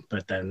stuttering.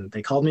 But then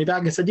they called me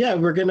back and said, yeah,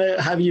 we're going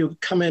to have you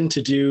come in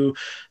to do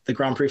the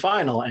Grand Prix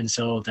final. And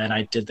so then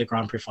I did the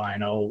Grand Prix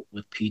final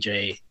with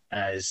PJ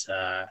as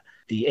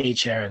the A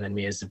chair and then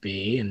me as the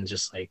B, and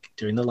just like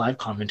doing the live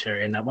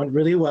commentary, and that went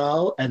really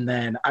well. And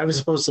then I was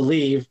supposed to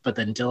leave, but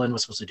then Dylan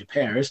was supposed to do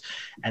pairs,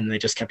 and they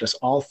just kept us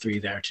all 3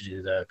 there to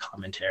do the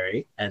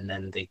commentary. And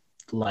then they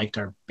liked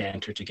our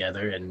banter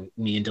together, and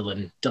me and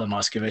Dylan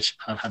Moskovich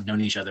have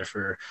known each other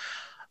for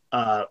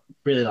a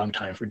really long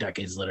time, for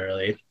decades,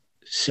 literally.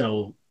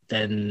 So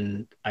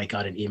then I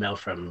got an email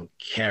from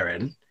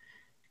Karen,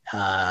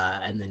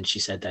 and then she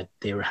said that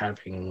they were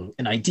having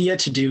an idea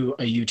to do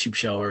a YouTube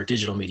show or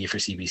digital media for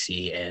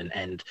CBC,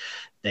 and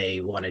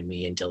they wanted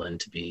me and Dylan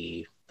to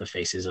be the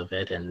faces of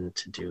it and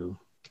to do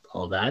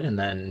all that. And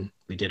then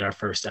we did our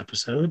first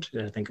episode.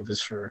 I think it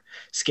was for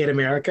Skate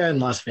America in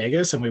Las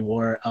Vegas, and we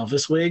wore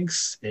Elvis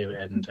wigs.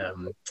 And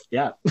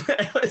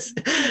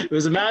it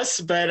was a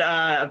mess, but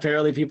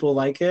apparently people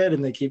like it,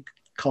 and they keep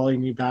calling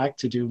me back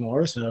to do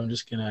more. So I'm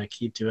just gonna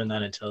keep doing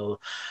that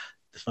until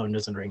the phone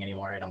doesn't ring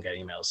anymore. I don't get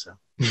emails, so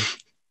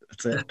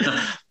that's it.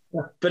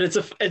 But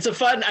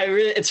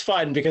it's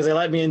fun because they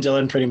let me and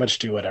Dylan pretty much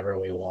do whatever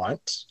we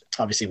want,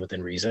 obviously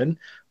within reason.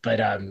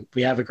 But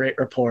we have a great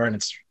rapport, and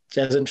it's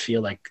doesn't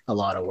feel like a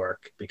lot of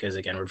work because,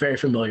 again, we're very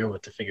familiar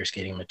with the figure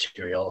skating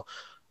material.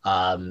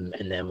 And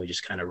then we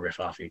just kind of riff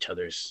off each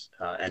other's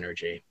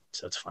energy.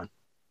 So it's fun.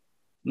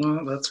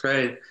 Well, that's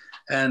great.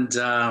 And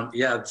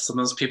yeah, some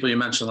of those people you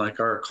mentioned, like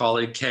our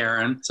colleague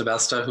Karen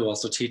Sebesta, who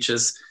also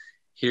teaches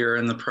here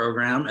in the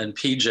program, and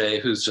PJ,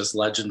 who's just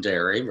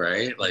legendary,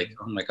 right? Like,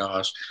 oh my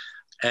gosh.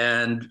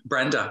 And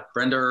Brenda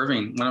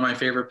Irving, one of my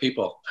favorite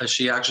people.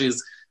 She actually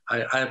is,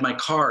 I have my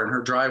car in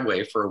her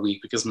driveway for a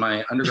week because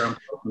my underground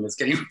parking is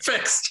getting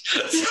fixed.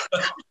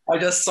 I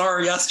just saw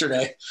her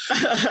yesterday.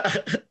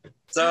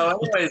 So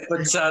anyways,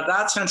 but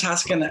that's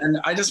fantastic. And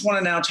I just want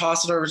to now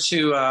toss it over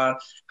to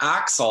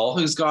Axel,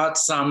 who's got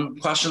some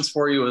questions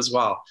for you as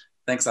well.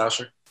 Thanks,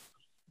 Asher.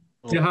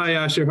 Yeah, hi,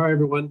 Asher. Hi,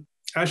 everyone.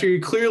 Asher,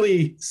 you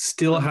clearly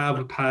still have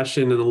a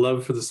passion and a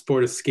love for the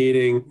sport of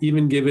skating,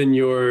 even given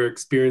your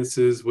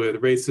experiences with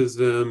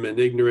racism and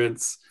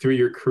ignorance through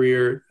your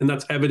career. And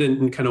that's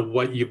evident in kind of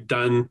what you've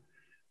done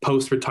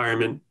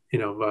post-retirement,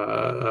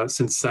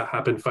 since that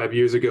happened 5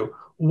 years ago.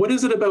 What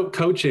is it about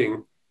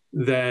coaching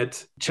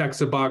that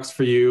checks a box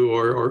for you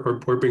or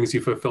brings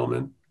you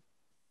fulfillment?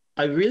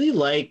 I really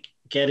like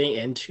getting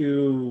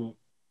into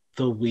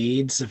the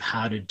weeds of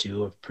how to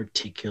do a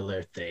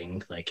particular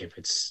thing. Like if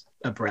it's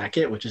a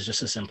bracket, which is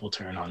just a simple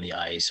turn on the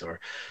ice, or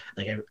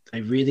like I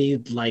really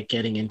like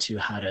getting into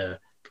how to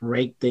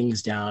break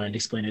things down and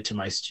explain it to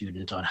my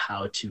student on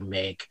how to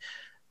make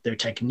their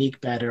technique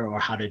better or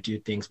how to do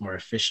things more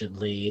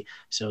efficiently.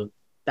 So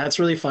that's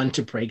really fun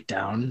to break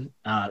down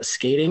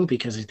skating,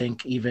 because I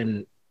think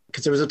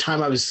because there was a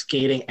time I was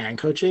skating and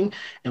coaching,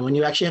 and when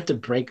you actually have to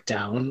break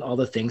down all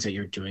the things that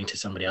you're doing to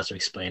somebody else to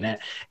explain it,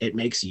 it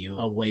makes you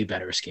a way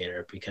better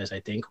skater. Because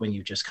I think when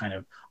you just kind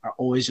of are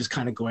always just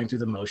kind of going through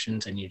the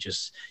motions and you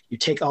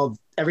take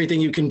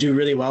everything you can do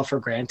really well for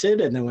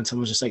granted, and then when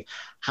someone's just like,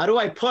 how do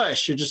I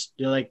push?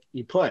 You're like,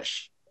 you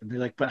push. And they're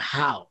like, but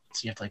how?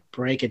 So you have to like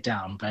break it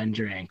down, bend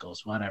your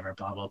ankles, whatever,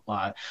 blah, blah,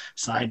 blah,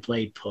 side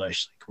blade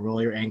push, like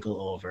roll your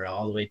ankle over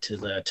all the way to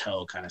the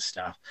toe kind of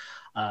stuff.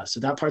 So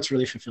that part's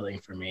really fulfilling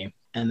for me.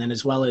 And then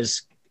as well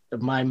as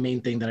my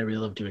main thing that I really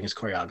love doing is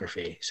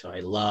choreography. So I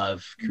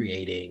love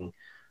creating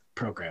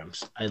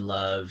programs. I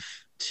love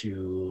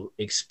to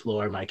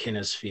explore my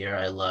kinesphere.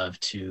 I love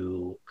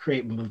to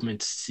create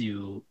movements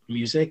to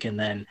music and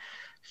then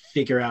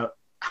figure out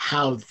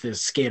how the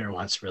skater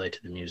wants to relate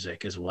to the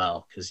music as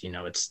well. Because,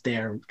 it's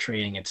their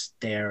training, it's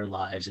their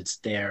lives, it's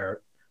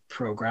their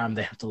program.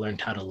 They have to learn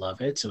how to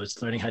love it. So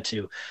it's learning how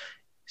to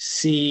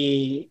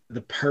see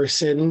the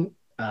person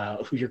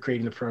who you're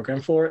creating the program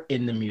for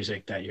in the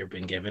music that you've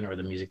been given or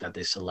the music that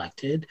they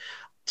selected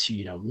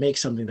to, make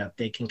something that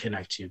they can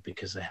connect to,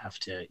 because they have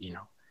to,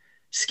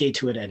 skate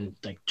to it and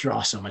like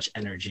draw so much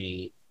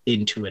energy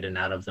into it and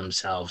out of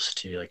themselves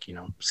to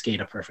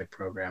skate a perfect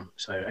program.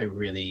 So I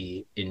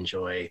really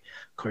enjoy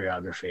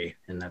choreography,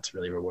 and that's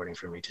really rewarding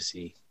for me to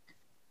see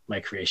my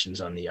creations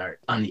on the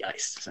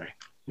ice. Sorry.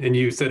 And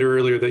you said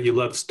earlier that you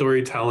love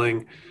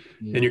storytelling.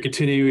 And you're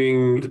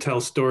continuing to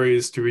tell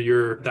stories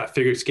through that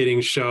figure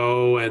skating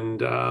show. And,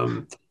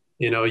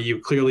 you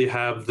clearly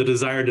have the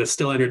desire to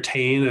still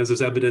entertain, as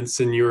is evidence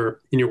in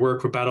your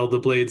work with Battle of the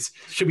Blades.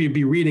 Should we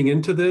be reading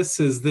into this?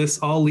 Is this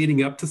all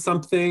leading up to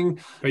something?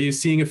 Are you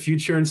seeing a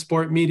future in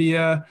sport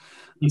media?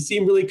 You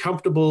seem really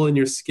comfortable in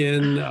your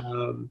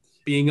skin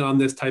being on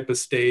this type of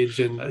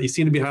stage, and you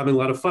seem to be having a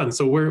lot of fun.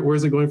 So where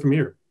is it going from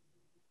here?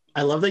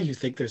 I love that you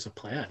think there's a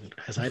plan,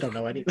 because I don't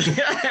know anything.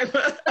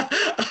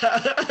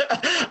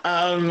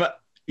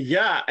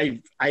 Yeah,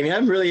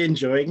 I'm really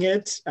enjoying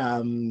it.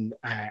 I'm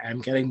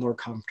getting more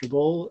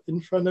comfortable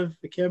in front of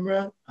the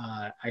camera.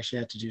 I actually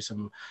had to do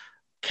some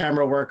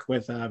camera work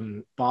with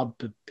Bob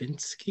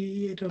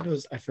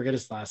Babinski. I forget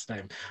his last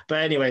name. But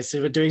anyway,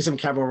 so we're doing some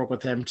camera work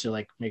with him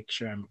to make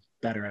sure I'm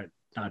better at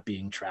not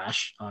being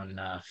trash on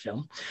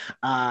film.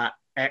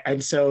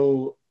 And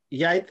so,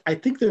 yeah, I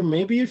think there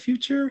may be a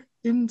future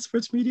in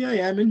sports media. I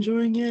am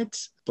enjoying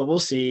it, but we'll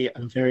see.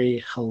 I'm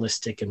very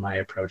holistic in my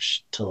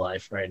approach to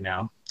life right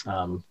now,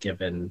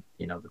 given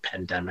the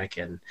pandemic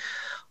and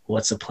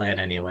what's the plan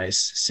anyways.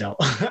 So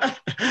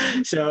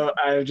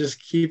I'm just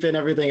keeping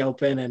everything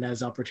open, and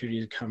as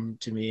opportunities come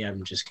to me,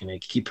 I'm just going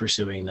to keep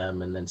pursuing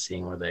them and then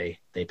seeing where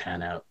they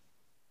pan out.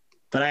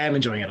 But I am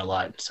enjoying it a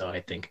lot, so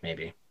I think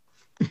maybe.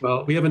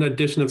 Well, we have an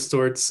audition of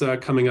sorts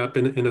coming up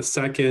in a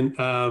second,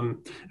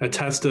 a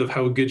test of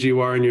how good you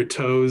are on your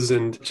toes.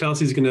 And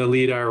Chelsea's going to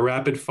lead our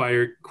rapid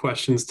fire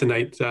questions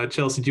tonight.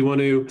 Chelsea, do you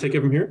want to take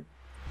it from here?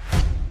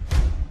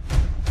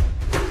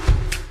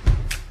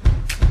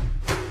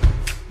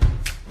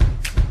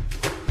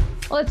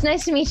 Well, it's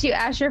nice to meet you,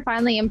 Asher,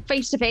 finally in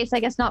face-to-face.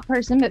 I guess not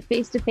person, but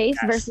face-to-face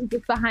versus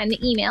just behind the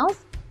emails.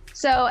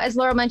 So as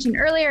Laurel mentioned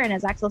earlier, and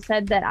as Axel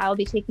said, that I'll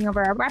be taking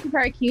over our rapid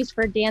fire cues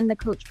for Dan, the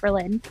coach for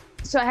Lynn.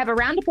 So I have a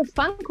roundup of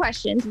fun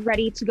questions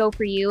ready to go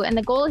for you. And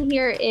the goal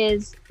here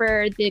is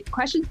for the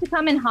questions to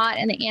come in hot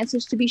and the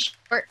answers to be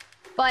short.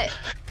 But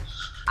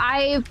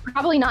I've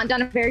probably not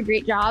done a very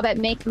great job at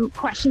making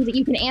questions that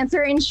you can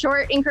answer in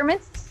short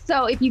increments.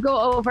 So if you go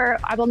over,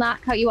 I will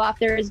not cut you off.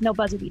 There is no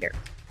buzzer beater.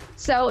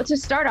 So to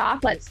start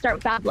off, let's start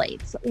with Battle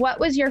Blades. What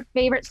was your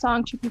favorite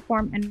song to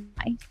perform and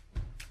why?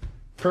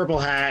 Purple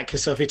Hat,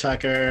 because Sophie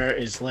Tucker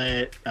is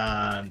lit.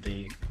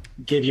 They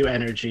give you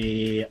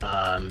energy,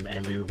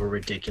 and we were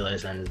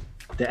ridiculous. And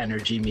the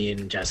energy me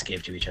and Jess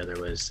gave to each other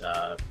was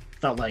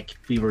felt like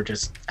we were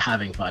just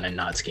having fun and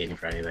not skating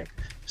for anything.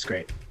 It's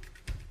great.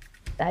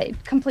 I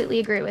completely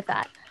agree with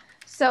that.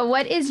 So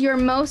what is your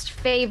most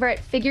favorite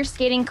figure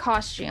skating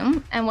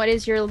costume and what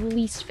is your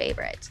least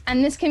favorite?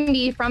 And this can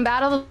be from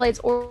Battle of the Blades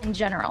or in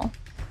general.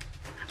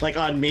 Like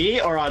on me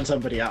or on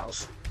somebody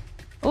else?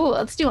 Oh,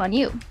 let's do on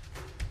you.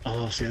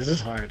 Oh, see, this is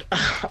hard.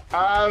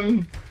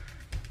 I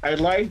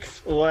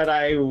liked what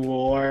I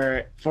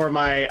wore for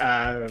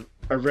my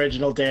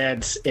original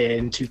dance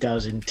in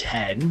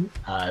 2010.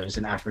 It was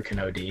an African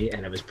OD,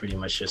 and it was pretty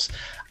much just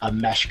a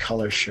mesh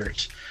color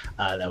shirt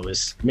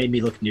that made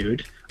me look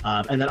nude.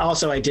 And then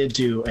also I did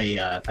do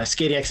a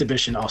skating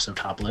exhibition, also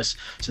topless.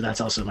 So that's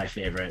also my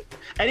favorite.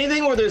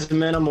 Anything where there's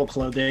minimal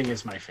clothing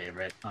is my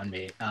favorite on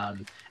me.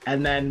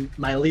 And then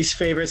my least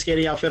favorite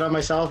skating outfit on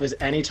myself is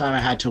anytime I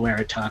had to wear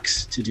a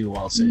tux to do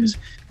waltzes.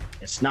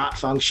 It's not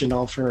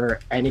functional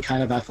for any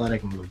kind of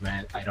athletic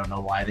movement. I don't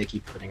know why they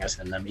keep putting us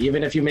in them.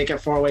 Even if you make a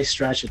 4-way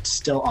stretch, it's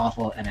still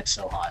awful and it's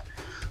so hot.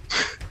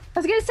 I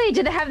was gonna say,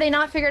 have they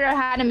not figured out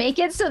how to make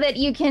it so that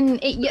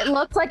it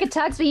looks like a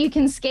tux, but you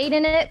can skate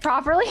in it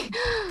properly?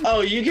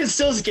 Oh, you can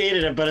still skate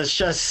in it, but it's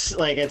just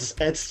like,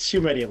 it's too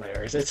many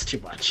layers. It's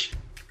too much.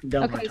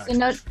 Okay, so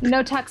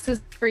no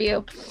tuxes for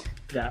you.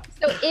 Yeah.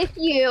 So if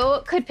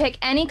you could pick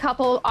any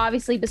couple,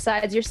 obviously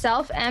besides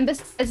yourself and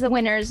besides the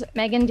winners,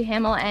 Megan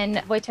Duhamel and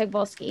Wojtek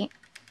Wolski,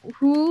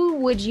 who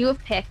would you have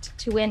picked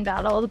to win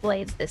Battle of the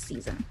Blades this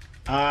season?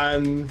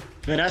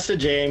 Vanessa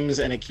James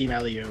and Akeem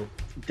Aliou.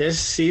 This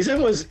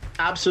season was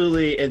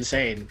absolutely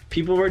insane.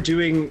 People were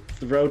doing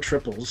throw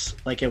triples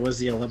like it was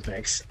the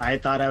Olympics. I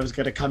thought I was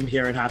going to come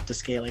here and have to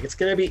skate. Like, it's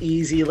going to be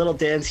easy. A little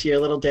dance here, a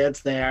little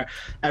dance there.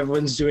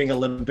 Everyone's doing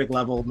Olympic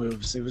level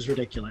moves. It was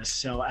ridiculous.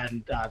 So,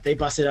 and they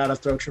busted out a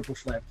throw triple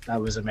flip.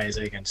 That was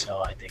amazing. And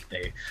so I think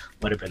they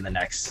would have been the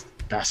next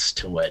best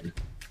to win.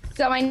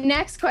 So my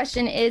next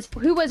question is,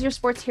 who was your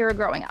sports hero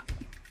growing up?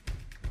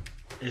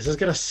 This is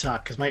going to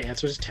suck because my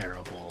answer is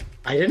terrible.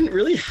 I didn't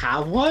really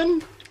have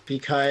one,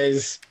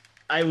 because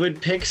I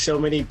would pick so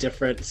many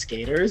different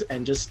skaters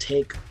and just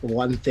take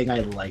one thing I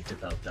liked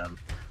about them.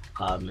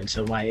 And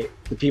so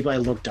the people I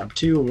looked up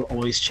to were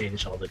always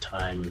changed all the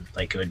time.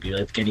 Like, it would be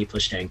like Evgeny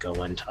Plishchenko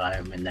one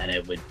time, and then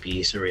it would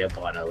be Surya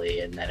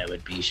Bonali, and then it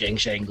would be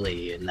Shang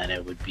Li, and then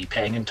it would be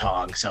Pang and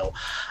Tong. So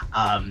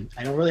I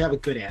don't really have a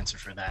good answer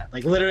for that.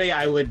 Like, literally,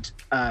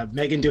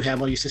 Megan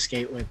Duhamel used to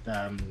skate with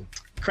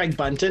Craig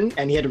Bunton,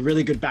 and he had a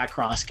really good back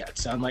cross cut.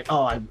 So I'm like,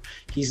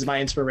 he's my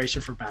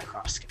inspiration for back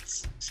cross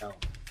cuts. So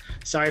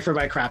sorry for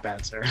my crap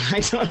answer.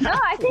 I don't know. No,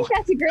 I think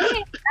that's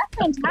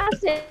that's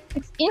fantastic.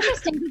 It's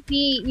interesting to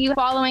see you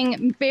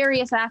following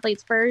various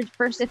athletes for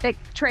specific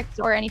tricks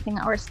or anything,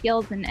 or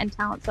skills and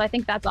talent. So I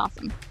think that's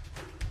awesome.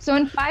 So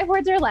in 5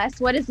 words or less,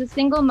 what is the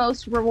single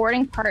most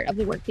rewarding part of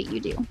the work that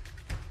you do?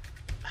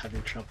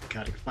 Having trouble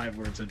counting 5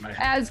 words in my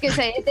head. I was gonna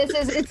say,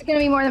 it's gonna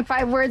be more than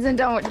 5 words, and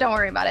don't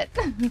worry about it.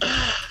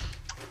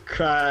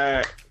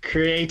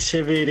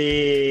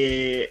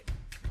 Creativity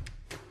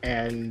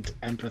and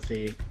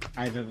empathy.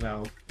 I don't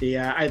know.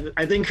 Yeah,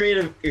 I think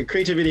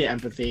creativity and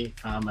empathy.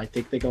 I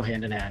think they go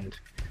hand in hand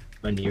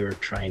when you're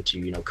trying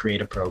to,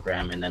 create a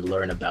program and then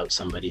learn about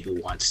somebody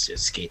who wants to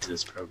skate to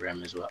this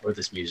program as well, or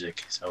this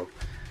music. So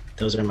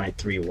those are my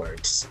 3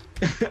 words.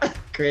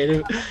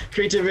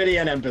 Creativity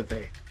and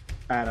empathy.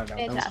 I don't know.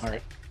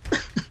 Fantastic. That was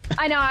hard.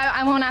 I know.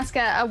 I won't ask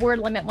a word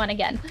limit one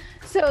again.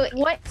 So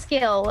what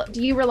skill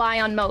do you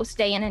rely on most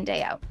day in and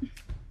day out?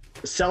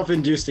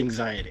 Self-induced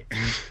anxiety.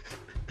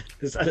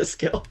 Is that a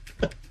skill?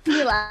 Can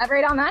you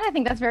elaborate on that? I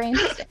think that's very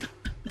interesting.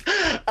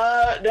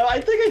 No, I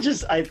think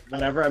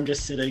whenever I'm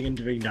just sitting and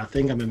doing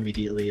nothing, I'm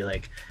immediately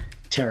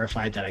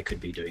terrified that I could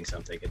be doing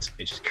something. It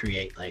just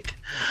create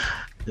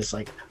this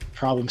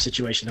problem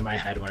situation in my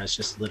head when it's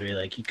just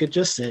literally you could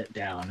just sit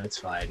down, it's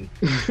fine.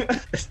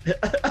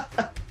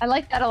 I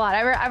like that a lot.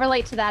 I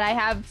relate to that. I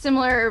have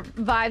similar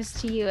vibes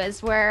to you,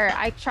 as where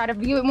I try to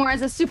view it more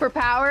as a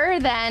superpower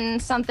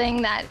than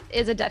something that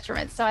is a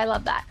detriment. So I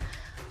love that.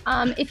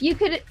 If you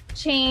could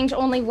change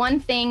only one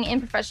thing in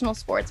professional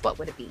sports, what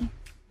would it be?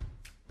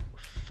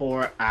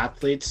 For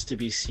athletes to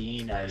be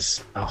seen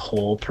as a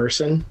whole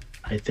person.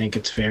 I think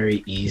it's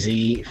very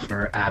easy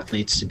for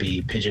athletes to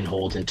be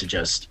pigeonholed into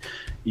just,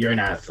 you're an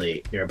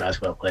athlete, you're a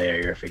basketball player,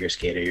 you're a figure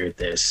skater, you're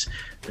this.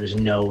 There's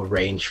no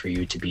range for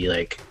you to be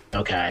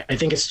okay. I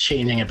think it's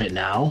changing a bit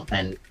now,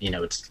 and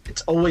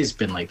it's always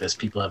been like this.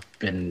 People have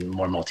been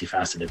more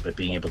multifaceted, but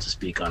being able to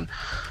speak on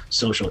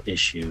social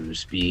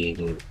issues,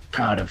 being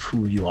proud of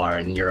who you are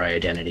and your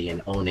identity,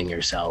 and owning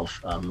yourself,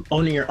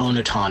 owning your own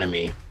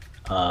autonomy,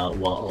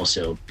 while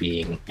also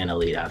being an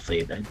elite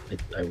athlete.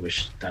 I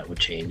wish that would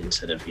change,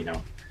 instead of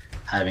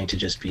having to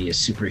just be a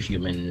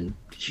superhuman,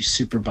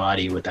 super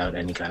body without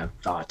any kind of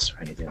thoughts or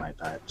anything like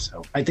that.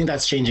 So I think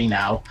that's changing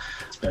now,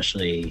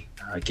 especially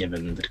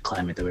given the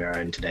climate that we are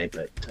in today.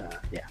 But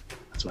yeah,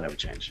 that's what I would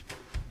change.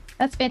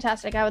 That's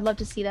fantastic. I would love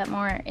to see that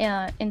more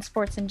in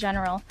sports in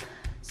general.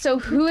 So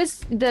who is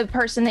the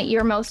person that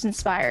you're most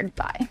inspired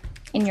by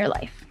in your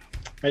life?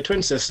 My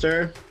twin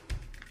sister.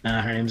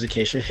 Her name's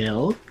Acacia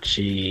Hill.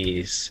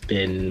 She's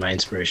been my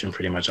inspiration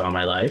pretty much all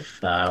my life.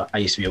 I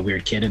used to be a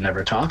weird kid and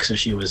never talk, so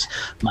she was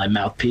my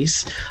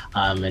mouthpiece.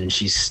 And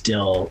she's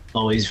still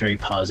always very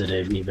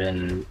positive,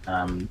 even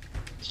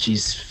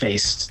she's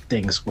faced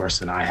things worse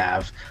than I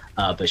have,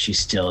 but she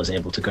still is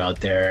able to go out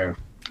there,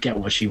 get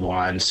what she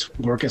wants,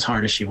 work as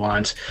hard as she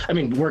wants. I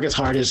mean, work as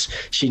hard as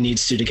she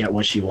needs to get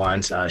what she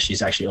wants.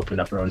 She's actually opened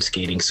up her own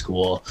skating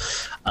school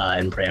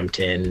in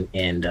Brampton,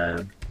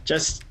 and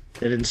just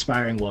an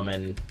inspiring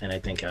woman. And I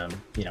think,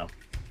 you know,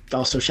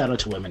 also shout out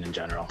to women in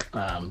general.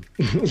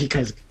 You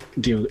guys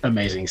do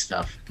amazing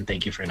stuff. And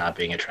thank you for not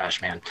being a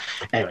trash man.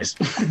 Anyways,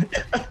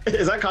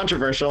 is that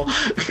controversial?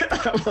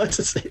 I'm allowed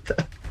to say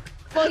that.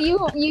 Well,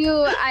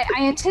 I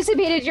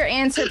anticipated your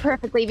answer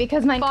perfectly,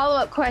 because my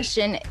follow-up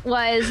question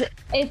was,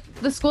 if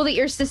the school that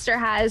your sister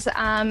has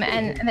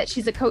and that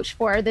she's a coach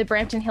for, the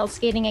Brampton Hills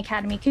Skating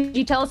Academy, could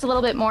you tell us a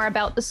little bit more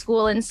about the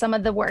school and some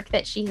of the work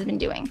that she's been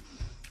doing?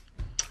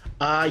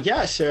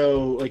 Yeah,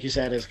 so like you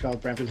said, it's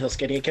called Brampton Hills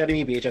Skating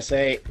Academy,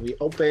 BHSA. We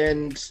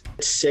opened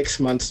 6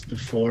 months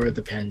before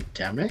the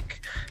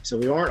pandemic, so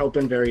we weren't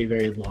open very,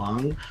 very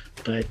long.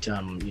 But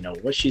you know,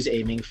 what she's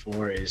aiming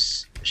for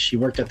is, she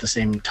worked at the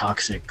same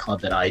toxic club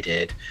that I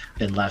did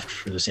and left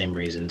for the same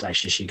reasons.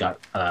 Actually, she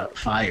got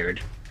fired,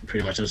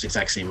 pretty much those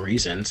exact same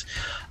reasons.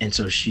 And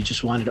so she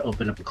just wanted to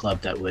open up a club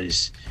that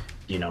was,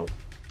 you know,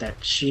 that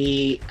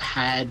she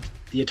had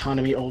the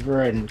autonomy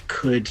over and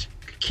could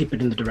keep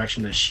it in the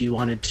direction that she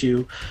wanted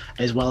to,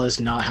 as well as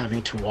not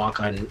having to walk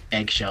on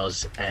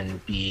eggshells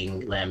and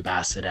being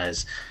lambasted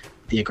as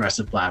the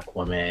aggressive Black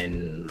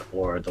woman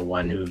or the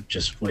one who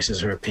just voices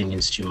her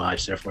opinions too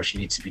much, therefore she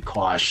needs to be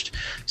quashed.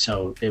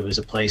 So it was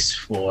a place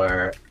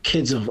for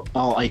kids of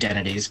all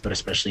identities, but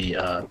especially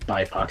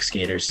BIPOC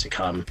skaters, to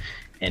come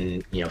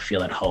and, you know,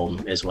 feel at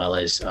home, as well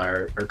as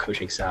our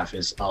coaching staff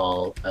is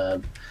all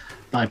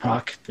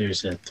BIPOC.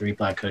 There's 3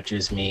 Black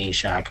coaches, me,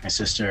 Shaq, my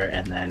sister,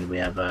 and then we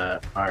have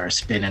our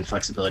spin and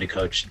flexibility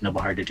coach,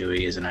 Noble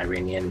Hardadui, is an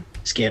Iranian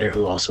skater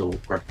who also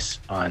worked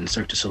on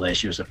Cirque du Soleil.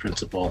 She was a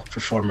principal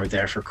performer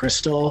there for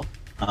Crystal.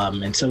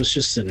 And so it's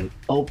just an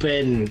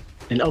open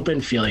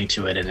feeling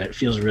to it, and it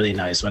feels really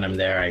nice when I'm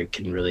there.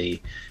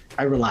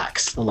 I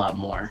relax a lot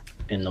more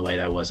in the way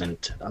that I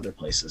wasn't at other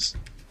places.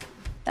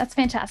 That's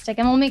fantastic.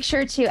 And we'll make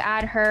sure to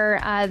add her,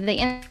 the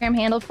Instagram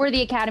handle for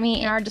the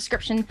Academy, in our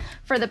description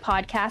for the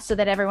podcast, so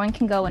that everyone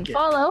can go and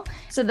follow.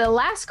 So the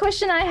last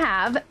question I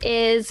have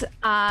is,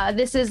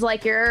 this is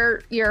like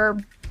your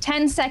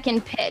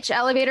 10-second pitch,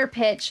 elevator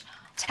pitch.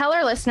 Tell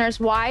our listeners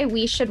why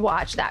we should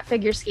watch That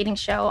Figure Skating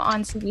Show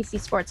on CBC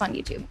Sports on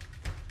YouTube.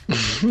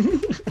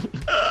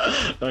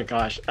 Oh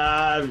gosh,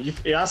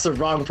 you asked the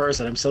wrong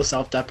person. I'm so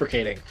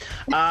self-deprecating.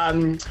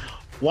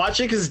 Watch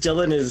it because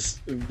Dylan is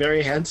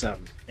very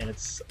handsome, and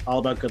it's all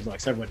about good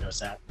looks. Everyone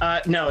knows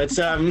that. No, it's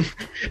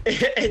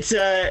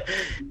a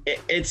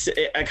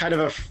kind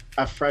of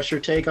a fresher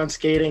take on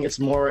skating. It's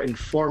more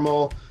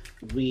informal.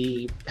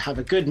 We have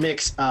a good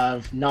mix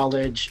of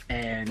knowledge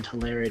and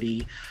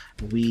hilarity.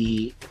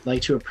 We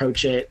like to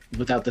approach it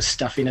without the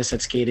stuffiness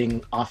that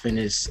skating often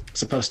is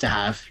supposed to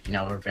have. You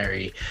know, we're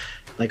very,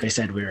 like I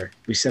said,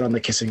 we sit on the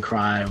kiss and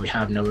cry. We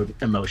have no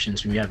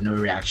emotions. We have no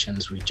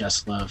reactions. We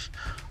just love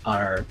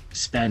our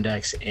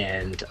spandex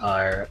and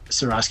our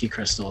Swarovski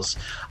crystals,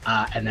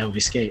 and then we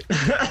skate.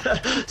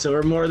 So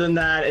we're more than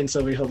that, and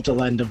so we hope to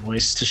lend a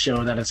voice to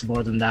show that it's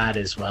more than that,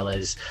 as well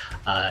as,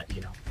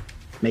 you know,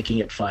 making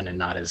it fun and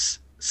not as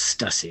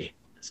stussy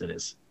as it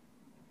is.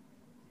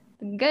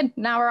 Good.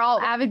 Now we're all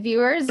avid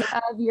viewers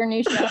of your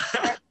new show.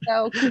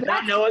 So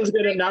now no one's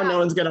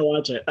gonna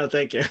watch it. Oh,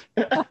 thank you.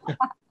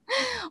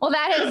 Well,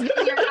 that has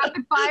been your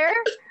rapid fire.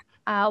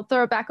 I'll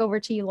throw it back over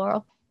to you,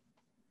 Laurel.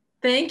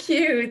 Thank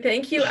you,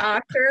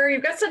 Asher.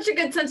 You've got such a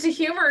good sense of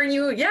humor,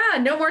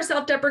 and no more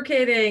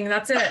self-deprecating.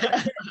 That's it.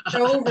 It's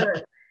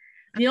over.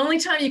 The only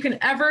time you can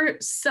ever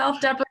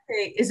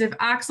self-deprecate is if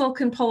Axel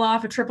can pull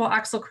off a triple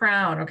Axel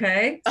crown.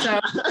 Okay, so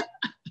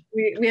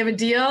we have a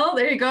deal.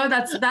 There you go.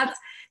 That's.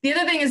 The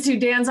other thing is,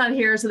 Dan's on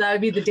here, so that would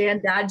be the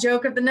Dan dad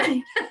joke of the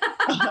night.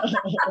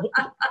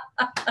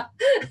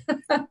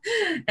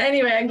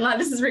 Anyway, I'm glad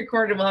this is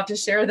recorded. We'll have to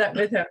share that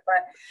with him.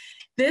 But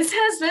this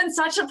has been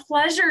such a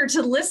pleasure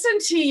to listen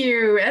to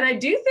you. And I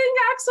do think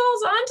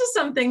Axel's onto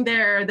something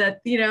there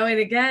that, you know,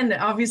 and again,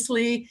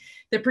 obviously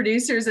the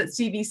producers at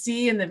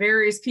CBC and the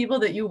various people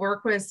that you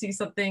work with see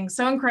something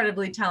so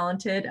incredibly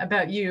talented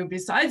about you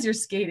besides your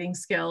skating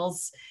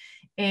skills.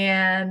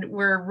 And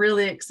we're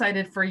really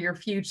excited for your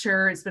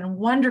future. It's been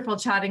wonderful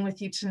chatting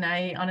with you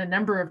tonight on a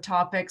number of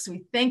topics.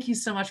 We thank you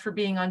so much for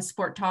being on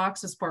Sport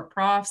Talks with Sport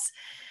Profs.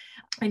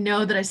 I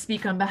know that I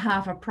speak on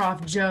behalf of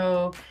Prof.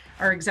 Joe,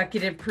 our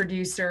executive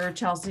producer,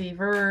 Chelsea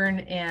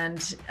Vern,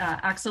 and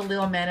Axel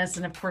Lilmanis,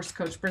 and of course,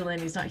 Coach Berlin.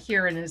 He's not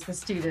here, and it's the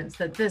students,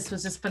 that this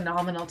was just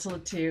phenomenal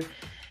to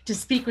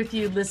speak with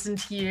you, listen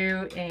to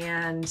you,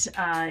 and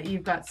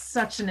you've got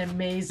such an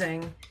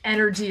amazing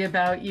energy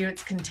about you.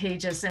 It's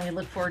contagious, and we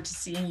look forward to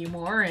seeing you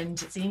more and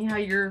seeing how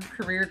your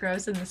career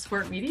goes in the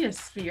sport media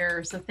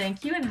sphere. So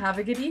thank you and have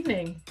a good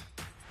evening.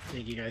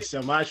 Thank you guys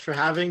so much for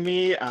having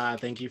me.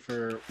 Thank you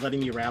for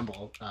letting me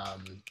ramble.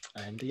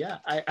 And yeah,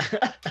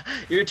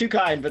 you're too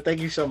kind, but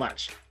thank you so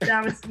much.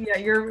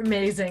 You're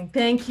amazing.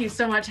 Thank you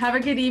so much. Have a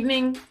good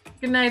evening.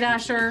 Good night,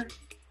 Asher.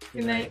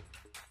 Good night.